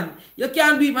skilled, man. You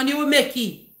can't do it, man. You will make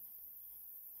it.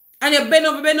 And you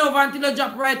bend over until you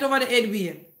drop right over the head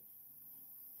way.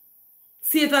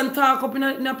 Satan talk up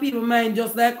in a people's mind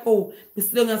just like, oh,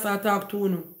 Mr. Young I talk to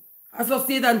you. I saw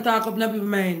Satan talk up in a people's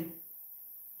mind.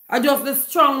 I just the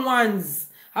strong ones.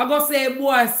 I go say,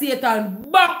 boy,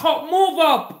 Satan, back up, move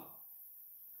up.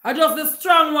 I just the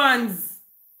strong ones.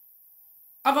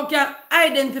 I go can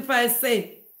identify,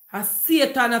 say, as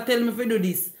Satan I tell me to do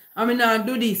this. I mean, I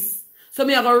do this. So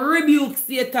me I go rebuke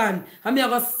Satan. And me I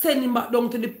go send him back down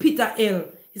to the pit of hell.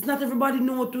 It's not everybody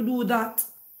know to do that.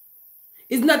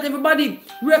 It's not everybody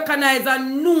recognize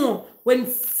and know when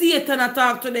Satan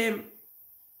attack to them.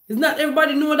 It's not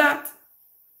everybody know that.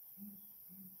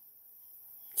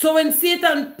 So when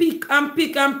Satan pick some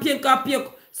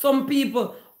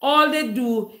people, all they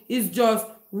do is just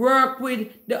work with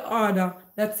the order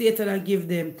that Satan will give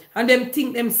them. And them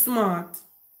think them smart.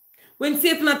 When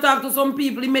Satan attack to some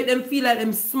people, he make them feel like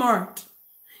them smart.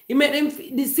 He make them,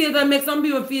 Satan make some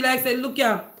people feel like, say, look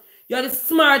here, you're the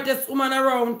smartest woman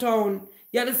around town.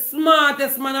 You're the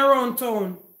smartest man around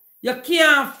town. You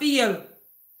can't fail.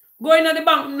 Go in at the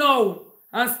bank now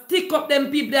and stick up them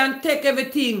people and take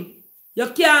everything. You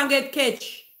can't get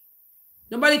catch.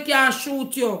 Nobody can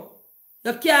shoot you.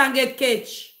 You can't get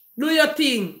catch. Do your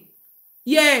thing.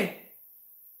 Yeah.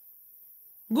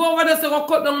 Go over there so go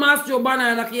cut down Master Joe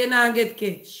banana like you can't get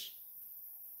catch.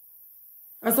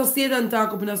 That's how Satan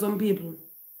talk up in some people.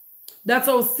 That's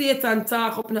how Satan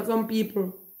talk up in some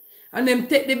people. And them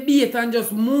take the bait and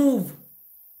just move.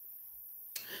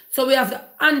 So we have to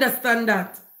understand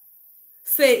that.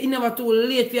 Say it's never too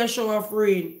late for a shower of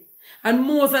rain. And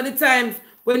most of the times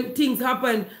when things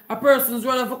happen, a person's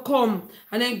running to come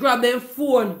and then grab their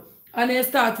phone and they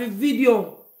start with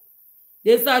video.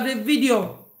 They start with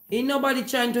video. Ain't nobody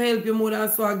trying to help you more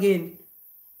than so again.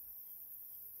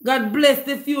 God bless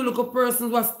the few little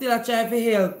persons who are still trying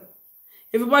to help.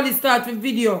 Everybody start with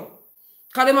video.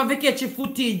 Because they have to catch the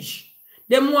footage.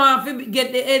 They want to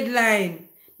get the headline.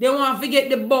 They want to get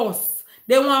the boss.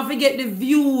 They want to get the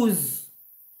views.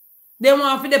 They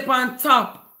want to get on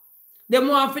top. They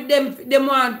want to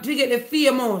get the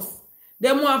famous.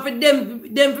 They want for them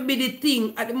to be the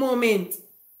thing at the moment.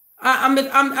 I'm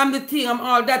the thing, I'm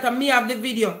all that, and me have the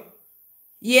video.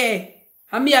 Yeah.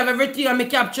 And me have everything, and me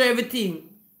capture everything.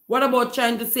 What about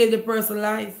trying to save the person's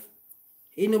life?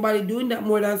 Ain't nobody doing that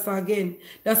more than so again.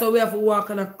 That's why we have to walk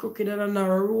on a crooked and a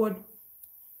narrow road.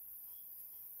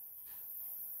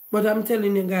 But I'm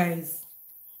telling you guys,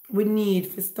 we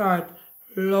need to start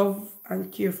love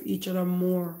and care for each other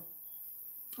more.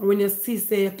 And when you see,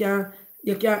 say, you can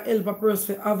help a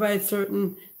person avoid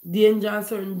certain danger and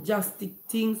certain drastic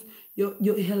things,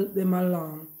 you help them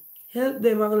along. Help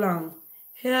them along.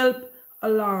 Help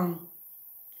along.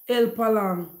 Help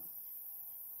along.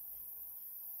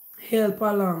 Help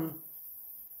along.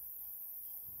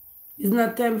 It's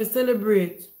not time to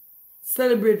celebrate.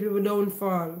 Celebrate people's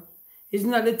downfall. It's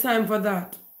not the time for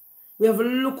that. We have to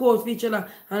look out for each other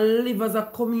and live as a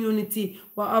community.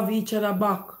 We have each other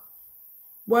back.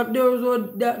 But there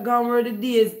was that gone were the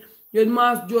days when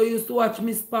Master Joe used to watch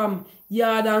Miss Pam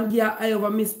yard and get eye over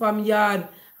Miss Pam yard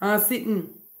and sitting.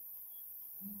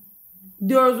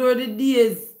 Those were the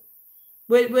days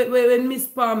when Miss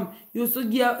Pam used to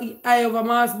get eye over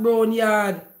Master Brown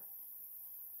yard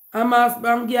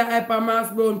I'm get hype and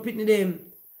mass brown pitney them.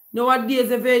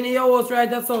 Nowadays, if you're in your house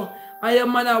right so, and your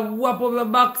man a whap up your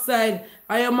backside,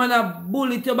 and your man a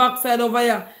bullet your backside over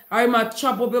here, or him a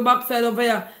chop up your backside over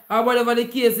here, or whatever the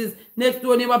case is, next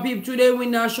door neighbor peep through their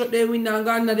window and shut their window and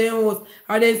go into their house,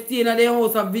 or they stay in their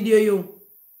house and video you.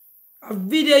 I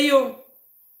video you.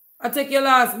 I take your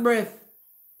last breath.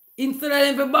 Instead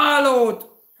of them to ball out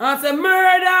and say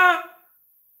murder,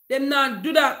 them not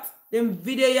do that. Them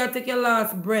video you take your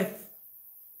last breath.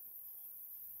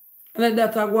 And like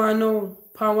that I go on now.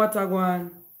 Pan what I go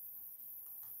on.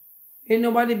 Ain't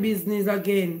nobody business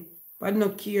again. But no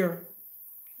care.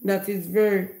 That is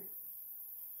very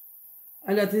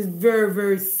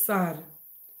very sad.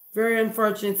 Very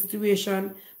unfortunate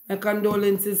situation. My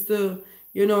condolences to,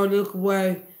 the little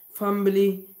boy,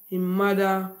 family, his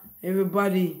mother,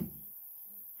 everybody.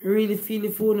 I really feel the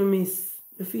phone, miss.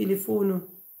 I feel the phone.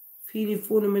 Feel the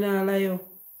phone, I not lie you.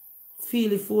 Feel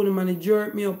the phone, man. It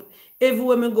jerk me up.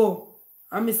 Everywhere I go,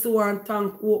 I miss one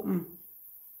tank open.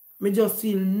 I just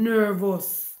feel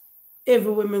nervous.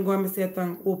 Everywhere I go, I see a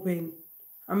tank open.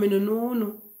 And I don't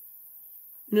know.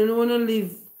 I don't know how to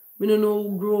live. I don't know how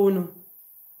to grow. No.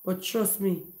 But trust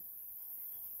me,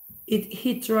 it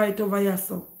hit right over here,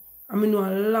 so. I know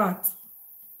a lot.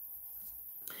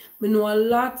 I know a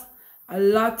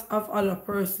lot of other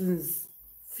persons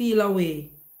feel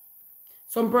away.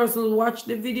 Some persons watch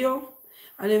the video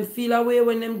and then feel away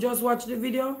when them just watch the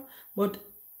video. But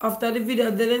after the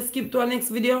video, they then skip to the next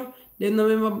video. They don't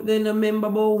remember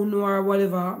about who know or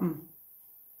whatever happened.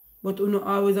 But who know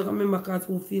always remember because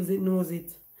who feels it knows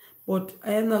it. But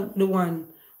I am not the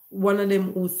one of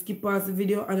them who skip past the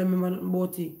video and remember nothing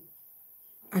about it.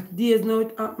 At days now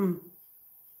it happened.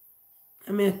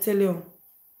 I may tell you.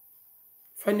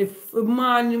 From the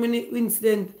morning when the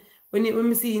incident, when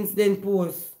we see incident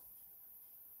post,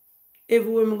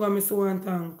 everywhere I go, I see one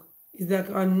tank. It's like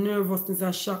a nervousness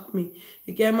that shock me.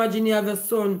 You can imagine you have a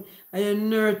son and you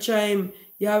nurture him.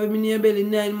 You have him in your belly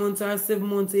 9 months or 7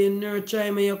 months and you nurture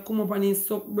him and you come up and he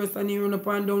suck breast and he run up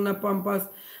and down the pampas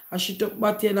and shit up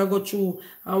body and go through.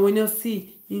 And when you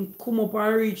see him come up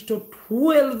and reach to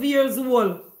 12 years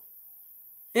old,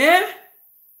 eh?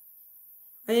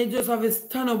 And you just have to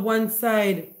stand up one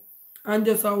side and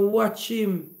just watch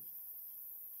him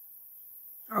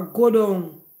go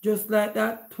down just like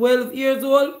that. 12 years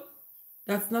old.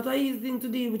 That's not an easy thing to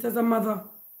deal with as a mother.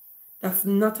 That's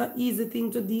not an easy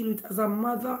thing to deal with as a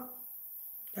mother.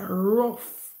 That's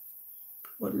rough.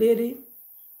 But lady,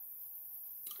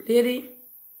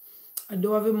 I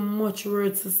don't have much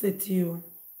words to say to you.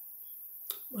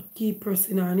 But keep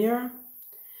pressing on here.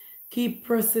 Keep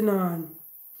pressing on.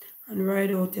 And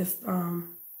ride out your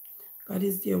storm. God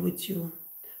is there with you.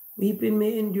 Weeping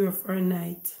may endure for a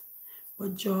night,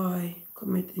 but joy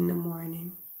cometh in the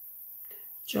morning.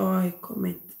 Joy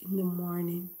cometh in the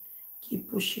morning. Keep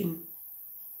pushing.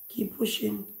 Keep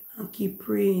pushing and keep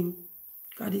praying.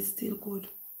 God is still good.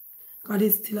 God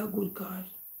is still a good God.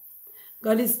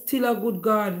 God is still a good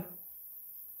God.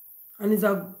 And it's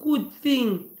a good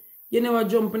thing you never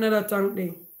jump in that tank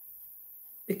there.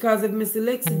 Because if Mr.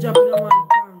 Lexi jump in one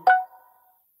tank,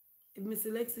 if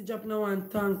Mr. Lexi jump in one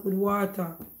tank with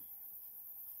water,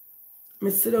 I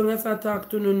sit down and start talk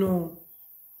to no.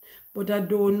 But I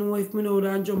don't know if I know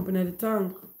that jump in the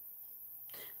tank.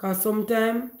 Because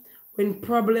sometimes when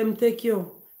problem take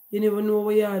you, you never know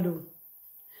what you do.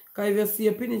 Because if you see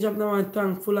a penny jump in one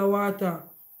tank full of water,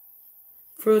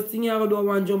 first thing you have to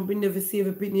do is jump in there to save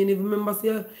a penny. You never remember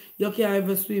say you can't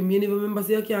ever swim. You never remember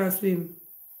say you can't swim.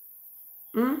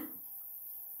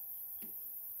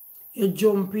 You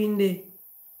jump in there.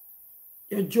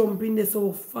 You jump in there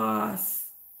so fast.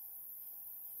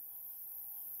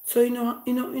 So you know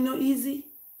easy.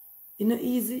 You know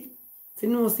easy. If you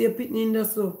know see a pitney in there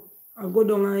so I go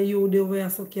down and you there where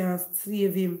so can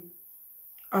save him.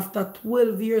 After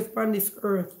 12 years on this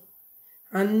earth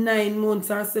and 9 months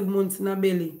or 7 months in a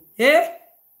belly. Eh?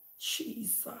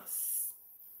 Jesus.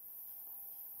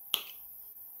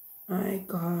 My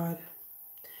God.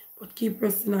 But keep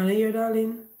pressing on here,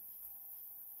 darling.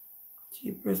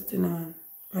 Keep pressing on.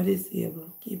 God is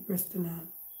able. Keep pressing on.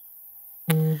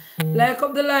 Like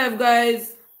up the live,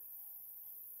 guys.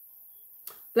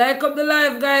 Like up the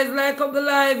live, guys. Like up the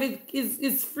live.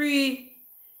 It's free.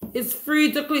 It's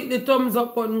free to click the thumbs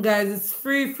up button, guys. It's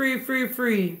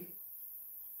free.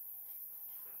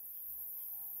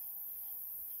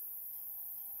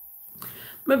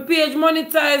 My page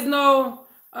monetized now.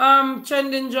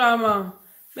 Trending drama.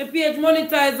 My page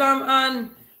monetized and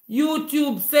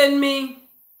YouTube send me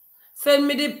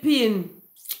the pin.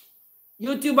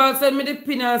 YouTube will send me the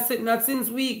pin and not since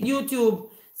week. YouTube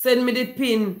send me the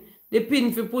pin the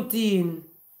pin for put in.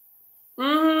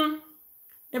 The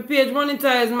page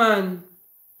monetize, man.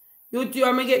 YouTube,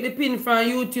 I'm going to get the pin from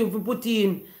YouTube for put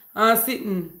in and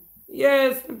sitting.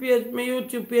 Yes, my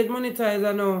YouTube page monetize,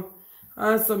 I know.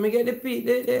 And so, I get the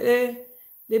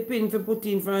pin for put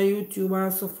in from YouTube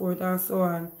and so forth and so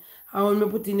on. And when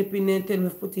I put in the pin, then tell me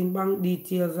to put in bank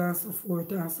details and so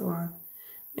forth and so on.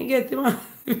 I get him.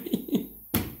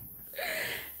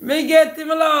 Me get him,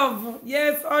 love.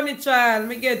 Yes, honey child,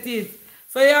 me get it.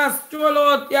 So you stroll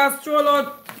out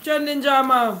trending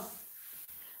drama.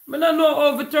 I don't know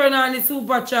how to turn on the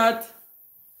super chat.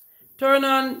 Turn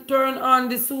on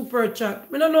the super chat.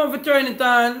 I don't know how to turn it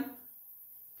on.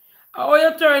 How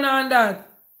you turn on that?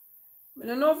 I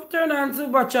don't know how to turn on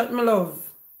super chat, my love.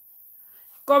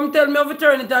 Come tell me how to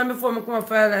turn it on before I come off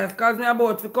my life, because I'm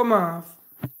about to come off.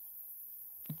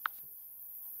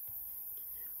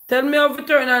 Tell me how to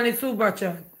turn on the super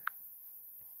chat.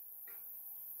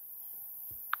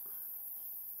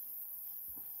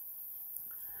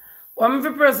 What if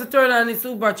you press to turn on the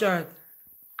super chat?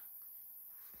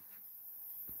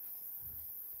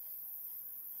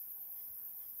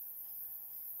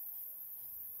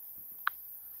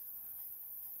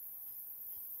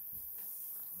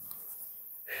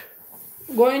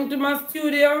 Go into my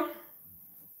studio.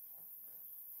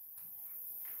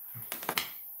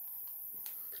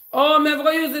 Oh, I'm going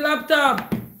to use the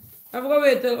laptop. I'm going to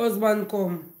wait till husband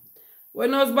come.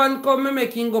 When husband come, I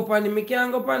make him go on him. I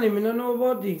can't go on him. I don't know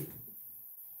about it.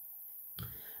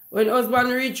 When husband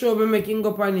reach home, I make him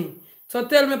go on him. So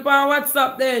tell me on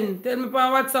WhatsApp then. Tell me on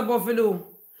WhatsApp what to do.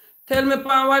 Tell me on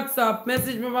WhatsApp.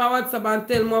 Message me on WhatsApp and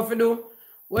tell me what to do.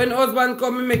 When husband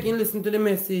come, I make him listen to the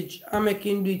message. I make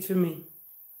him do it for me.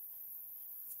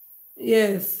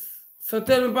 Yes. So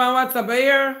tell me on WhatsApp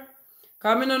here.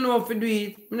 Because I don't know how to do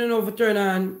it. I don't know how to turn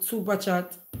on super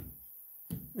chat.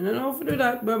 I don't know how to do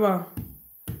that, Baba.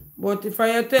 But if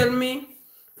you tell me,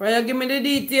 if you give me the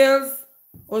details,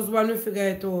 husband will figure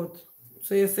it out.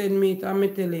 So you send me it and I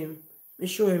tell him. I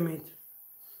show him it.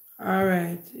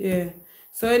 Alright, yeah.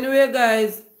 So anyway,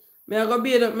 guys, I'm going to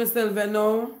bathe up myself right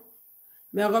now.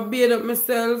 I'm going to bathe up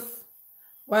myself.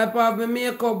 Wipe off my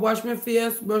makeup, wash my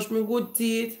face, brush my good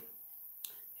teeth.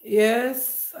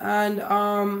 Yes, and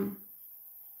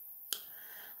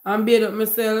bathe up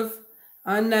myself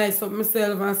and nice up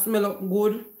myself and smell up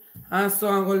good. And so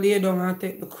I'm going to lay down and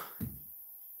take the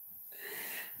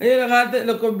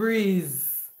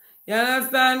breeze. You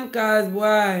understand? Because,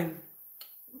 boy,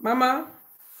 Mama?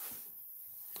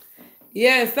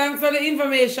 Yes, thanks for the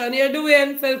information. You're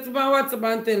doing, send to my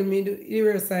WhatsApp and tell me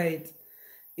your side.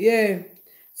 Yeah.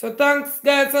 So thanks,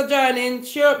 guys, for joining.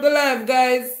 Share up the live,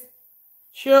 guys.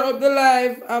 Share up the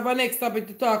live. I have a next topic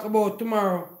to talk about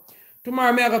tomorrow. Tomorrow,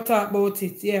 I'm going to talk about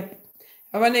it. Yep.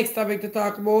 I have a next topic to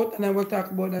talk about, and I will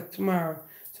talk about that tomorrow.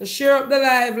 So share up the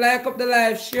live, like up the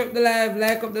live, share up the live,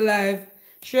 like up the live,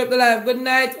 share up the live. Good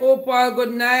night, Opal.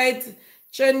 Good night.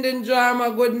 Trending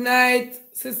Drama. Good night.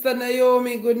 Sister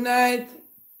Naomi. Good night.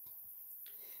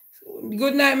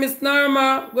 Good night, Miss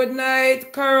Norma. Good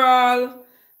night, Carol.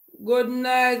 Good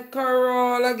night,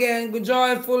 Carol again. Good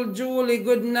Joyful Julie.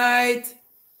 Good night.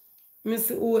 Miss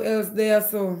who else there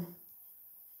so?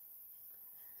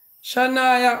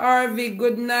 Shania Harvey,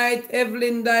 good night.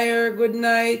 Evelyn Dyer, good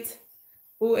night.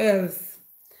 Who else?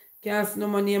 Can't see no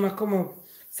more name come up.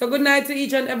 So good night to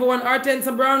each and everyone.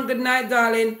 Hortensia Brown, good night,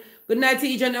 darling. Good night to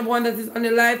each and everyone that is on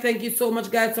the live. Thank you so much,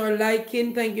 guys, for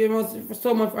liking. Thank you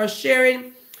so much for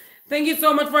sharing. Thank you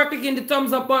so much for clicking the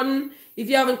thumbs up button. If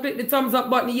you haven't clicked the thumbs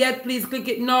up button yet, please click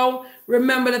it now.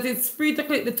 Remember that it's free to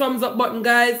click the thumbs up button,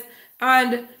 guys.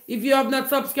 And if you have not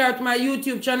subscribed to my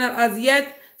YouTube channel as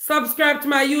yet, subscribe to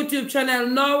my YouTube channel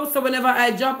now, so whenever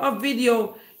I drop a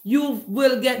video, you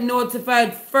will get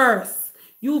notified first.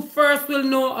 You first will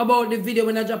know about the video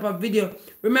when I drop a video.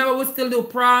 Remember, we still do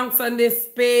pranks on this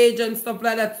page and stuff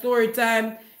like that, story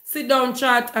time, sit down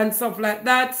chat and stuff like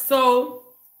that. So,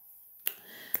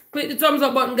 click the thumbs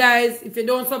up button, guys. If you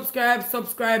don't subscribe,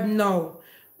 subscribe now.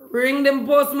 Ring the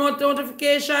post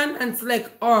notification and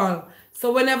select all.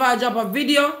 So whenever I drop a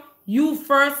video, you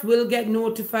first will get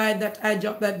notified that I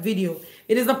dropped that video.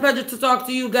 It is a pleasure to talk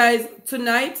to you guys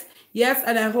tonight. Yes,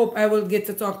 and I hope I will get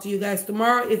to talk to you guys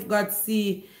tomorrow if God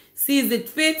sees it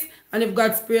fit and if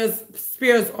God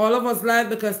spares all of us live,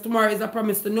 because tomorrow is a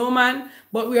promise to no man,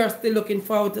 but we are still looking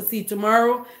forward to see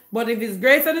tomorrow. But if His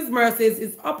grace and His mercies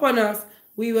is upon us,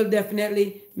 we will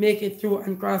definitely make it through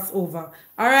and cross over.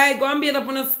 All right, go and build up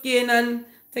on the skin and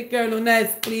take care of your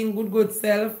nice, clean, good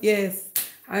self. Yes,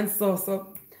 and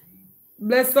so.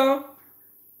 Bless her.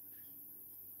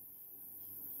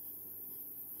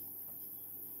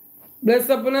 Bless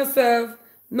up on yourself.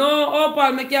 No,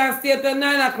 Opal, I can't stay till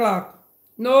 9 o'clock.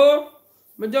 No,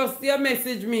 I just see a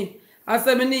message me. I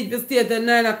said I need to stay till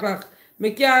 9 o'clock. I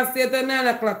can't stay till 9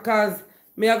 o'clock because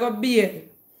I got beer.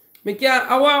 I can't,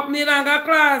 I want me to go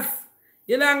class.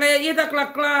 You don't go your 8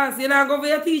 o'clock class. You don't go for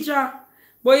your teacher.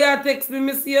 But you text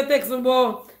me, I see you text me,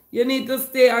 but you need to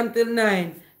stay until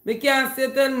 9. I can't stay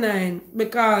till 9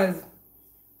 because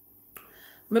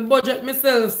my budget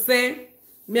myself say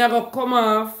me I go come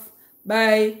off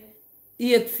by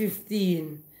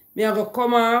 8:15. Me I go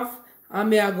come off and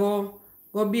me I go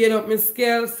beat up my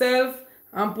scale self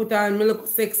and put on my little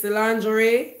sexy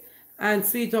lingerie and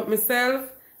sweet up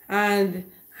myself and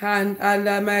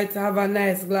I might have a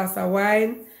nice glass of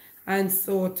wine and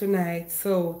so tonight.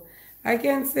 So I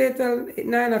can stay till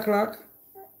 9 o'clock.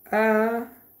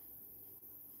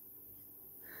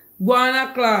 Go on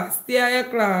a class, stay at your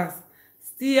class.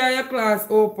 Stay at your class,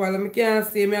 Opal. I can't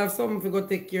stay. I have something to go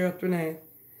take care of tonight.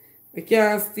 I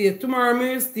can't stay. Tomorrow I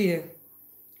will stay.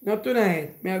 Not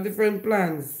tonight. I have different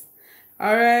plans.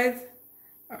 Alright?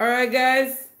 Alright,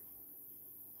 guys?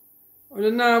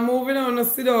 We're not moving on. We're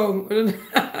sit down.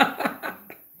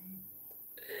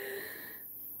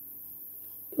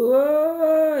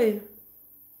 Whoa.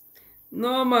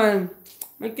 No, man.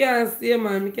 I can't stay,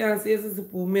 man. I can't stay.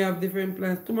 I have different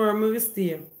plans. Tomorrow I will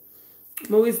stay.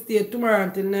 I will stay tomorrow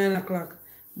until 9 o'clock.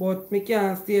 But I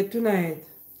can't stay tonight.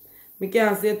 I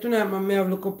can't stay tonight, man. I have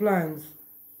little plans.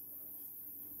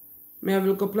 I have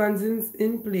little plans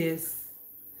in place.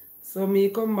 So me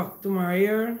come back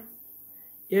tomorrow.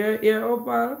 Here,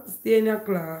 Opal. Stay in your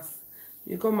class.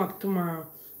 You come back tomorrow.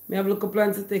 I have little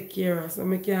plans to take care of.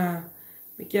 So I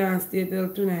can't stay till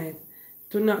tonight.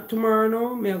 Tomorrow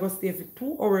now, I go stay for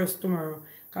 2 hours tomorrow.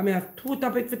 Because I have 2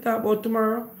 topics to talk about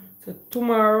tomorrow. So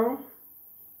tomorrow,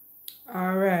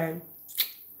 alright.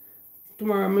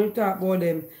 Tomorrow I'm going to talk about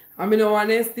them. And I don't want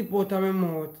to step out of my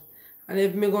mouth. And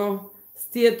if I go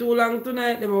stay too long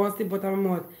tonight, then I will step out of my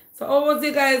mouth. So how was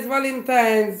it, guys,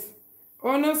 Valentine's?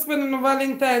 How you spending the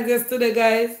Valentine's yesterday,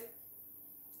 guys?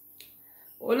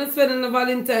 How you spending the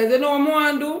Valentine's? You know what I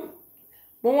want to do?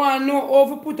 I want to know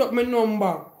how to put up my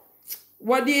number.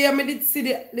 What day I did see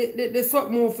the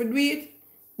something more for do it,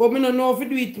 but I don't know how to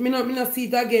do it. I don't see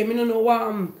it again. I don't know what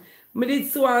I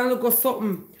did so and look at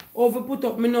something how to put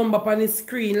up my number on the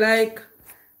screen like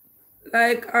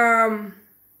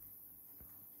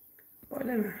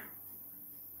whatever.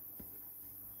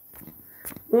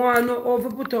 I want to know how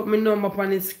to put up my number on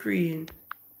the screen.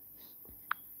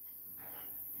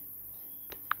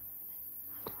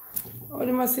 How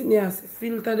do I sit there?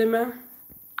 Filter them.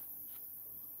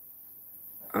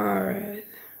 Alright.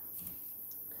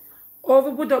 How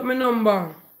to put up my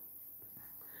number?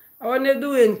 I want to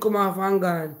do it come off and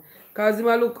gone. Because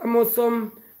I'm on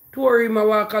some touring I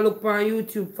walk look on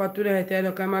YouTube for tonight.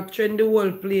 I'm going to trend the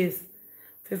whole place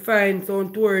to find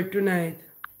some tour tonight.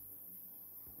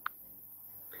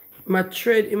 I'm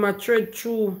tread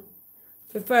through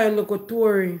to find look a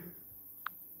tour.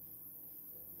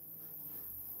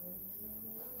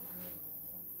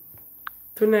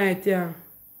 Tonight, yeah.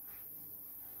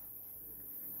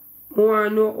 I want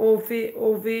to know how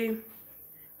to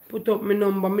put up my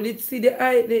number. I did see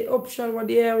the option what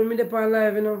they have when I on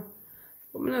live, you know.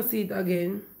 But I don't see it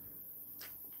again.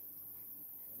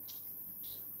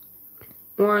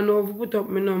 I want to know how to put up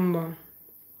my number.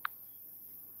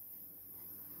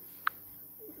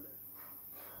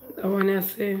 I want to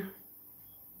say.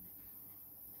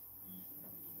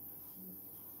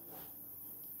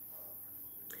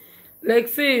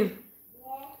 Lexi,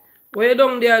 what you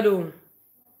down there do?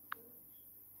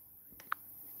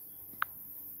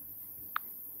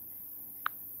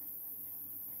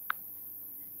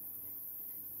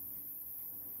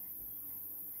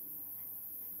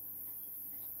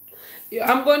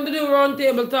 I'm going to do round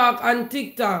table talk on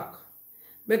TikTok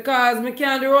because I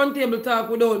can't do round table talk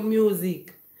without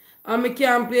music. And I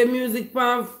can't play music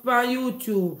on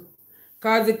YouTube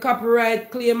because the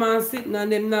copyright claim and sitting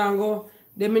and them now go,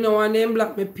 them you know want them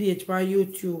block my page on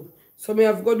YouTube. So I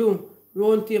have to do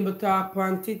round table talk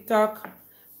on TikTok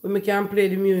where I can play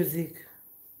the music.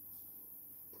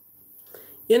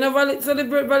 You know,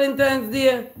 celebrate Valentine's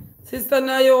Day, Sister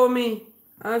Naomi.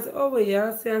 And I say, oh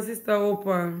yeah, see and Sister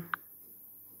Open.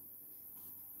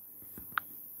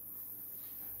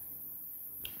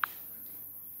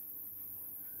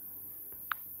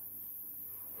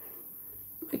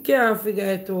 I can't figure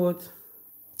it out.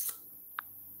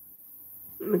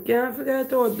 I can't figure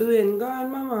it out. Doing gone,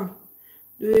 mama.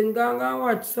 Doing gone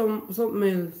watch something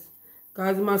else.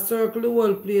 Because I circle the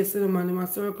whole place, you know, man. I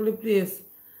circle the place.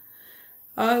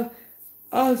 And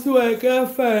that's why I can't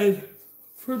find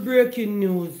for breaking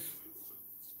news.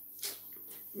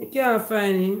 I can't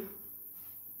find it.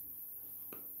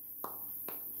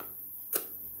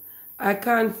 I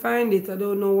can't find it. I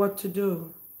don't know what to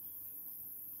do.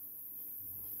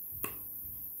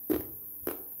 I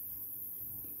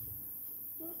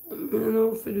don't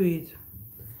know if to do it.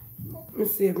 Let me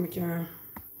see if I can.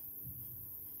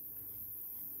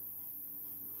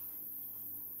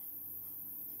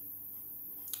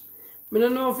 I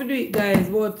don't know if to do it, guys,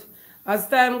 but as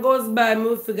time goes by, I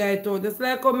will figure it out. Just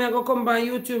like how I go come on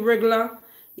YouTube regular.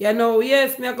 You know,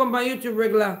 yes, I come on YouTube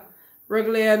regular.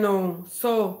 Regular, you know.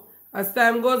 So, as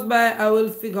time goes by, I will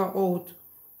figure out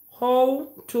how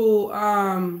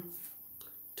to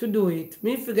do it.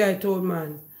 Me figure it out,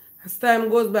 man. As time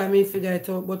goes by, me figure it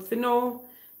out. But for now,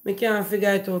 me can't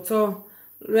figure it out. So,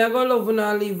 we are going to love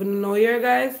and leave you now here,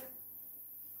 guys.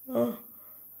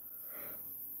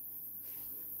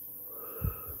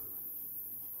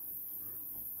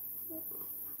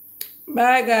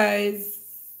 Bye, guys.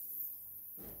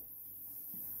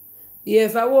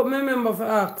 Yes, I won't remember for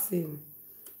asking.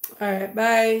 Alright,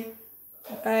 bye.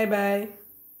 Bye, bye.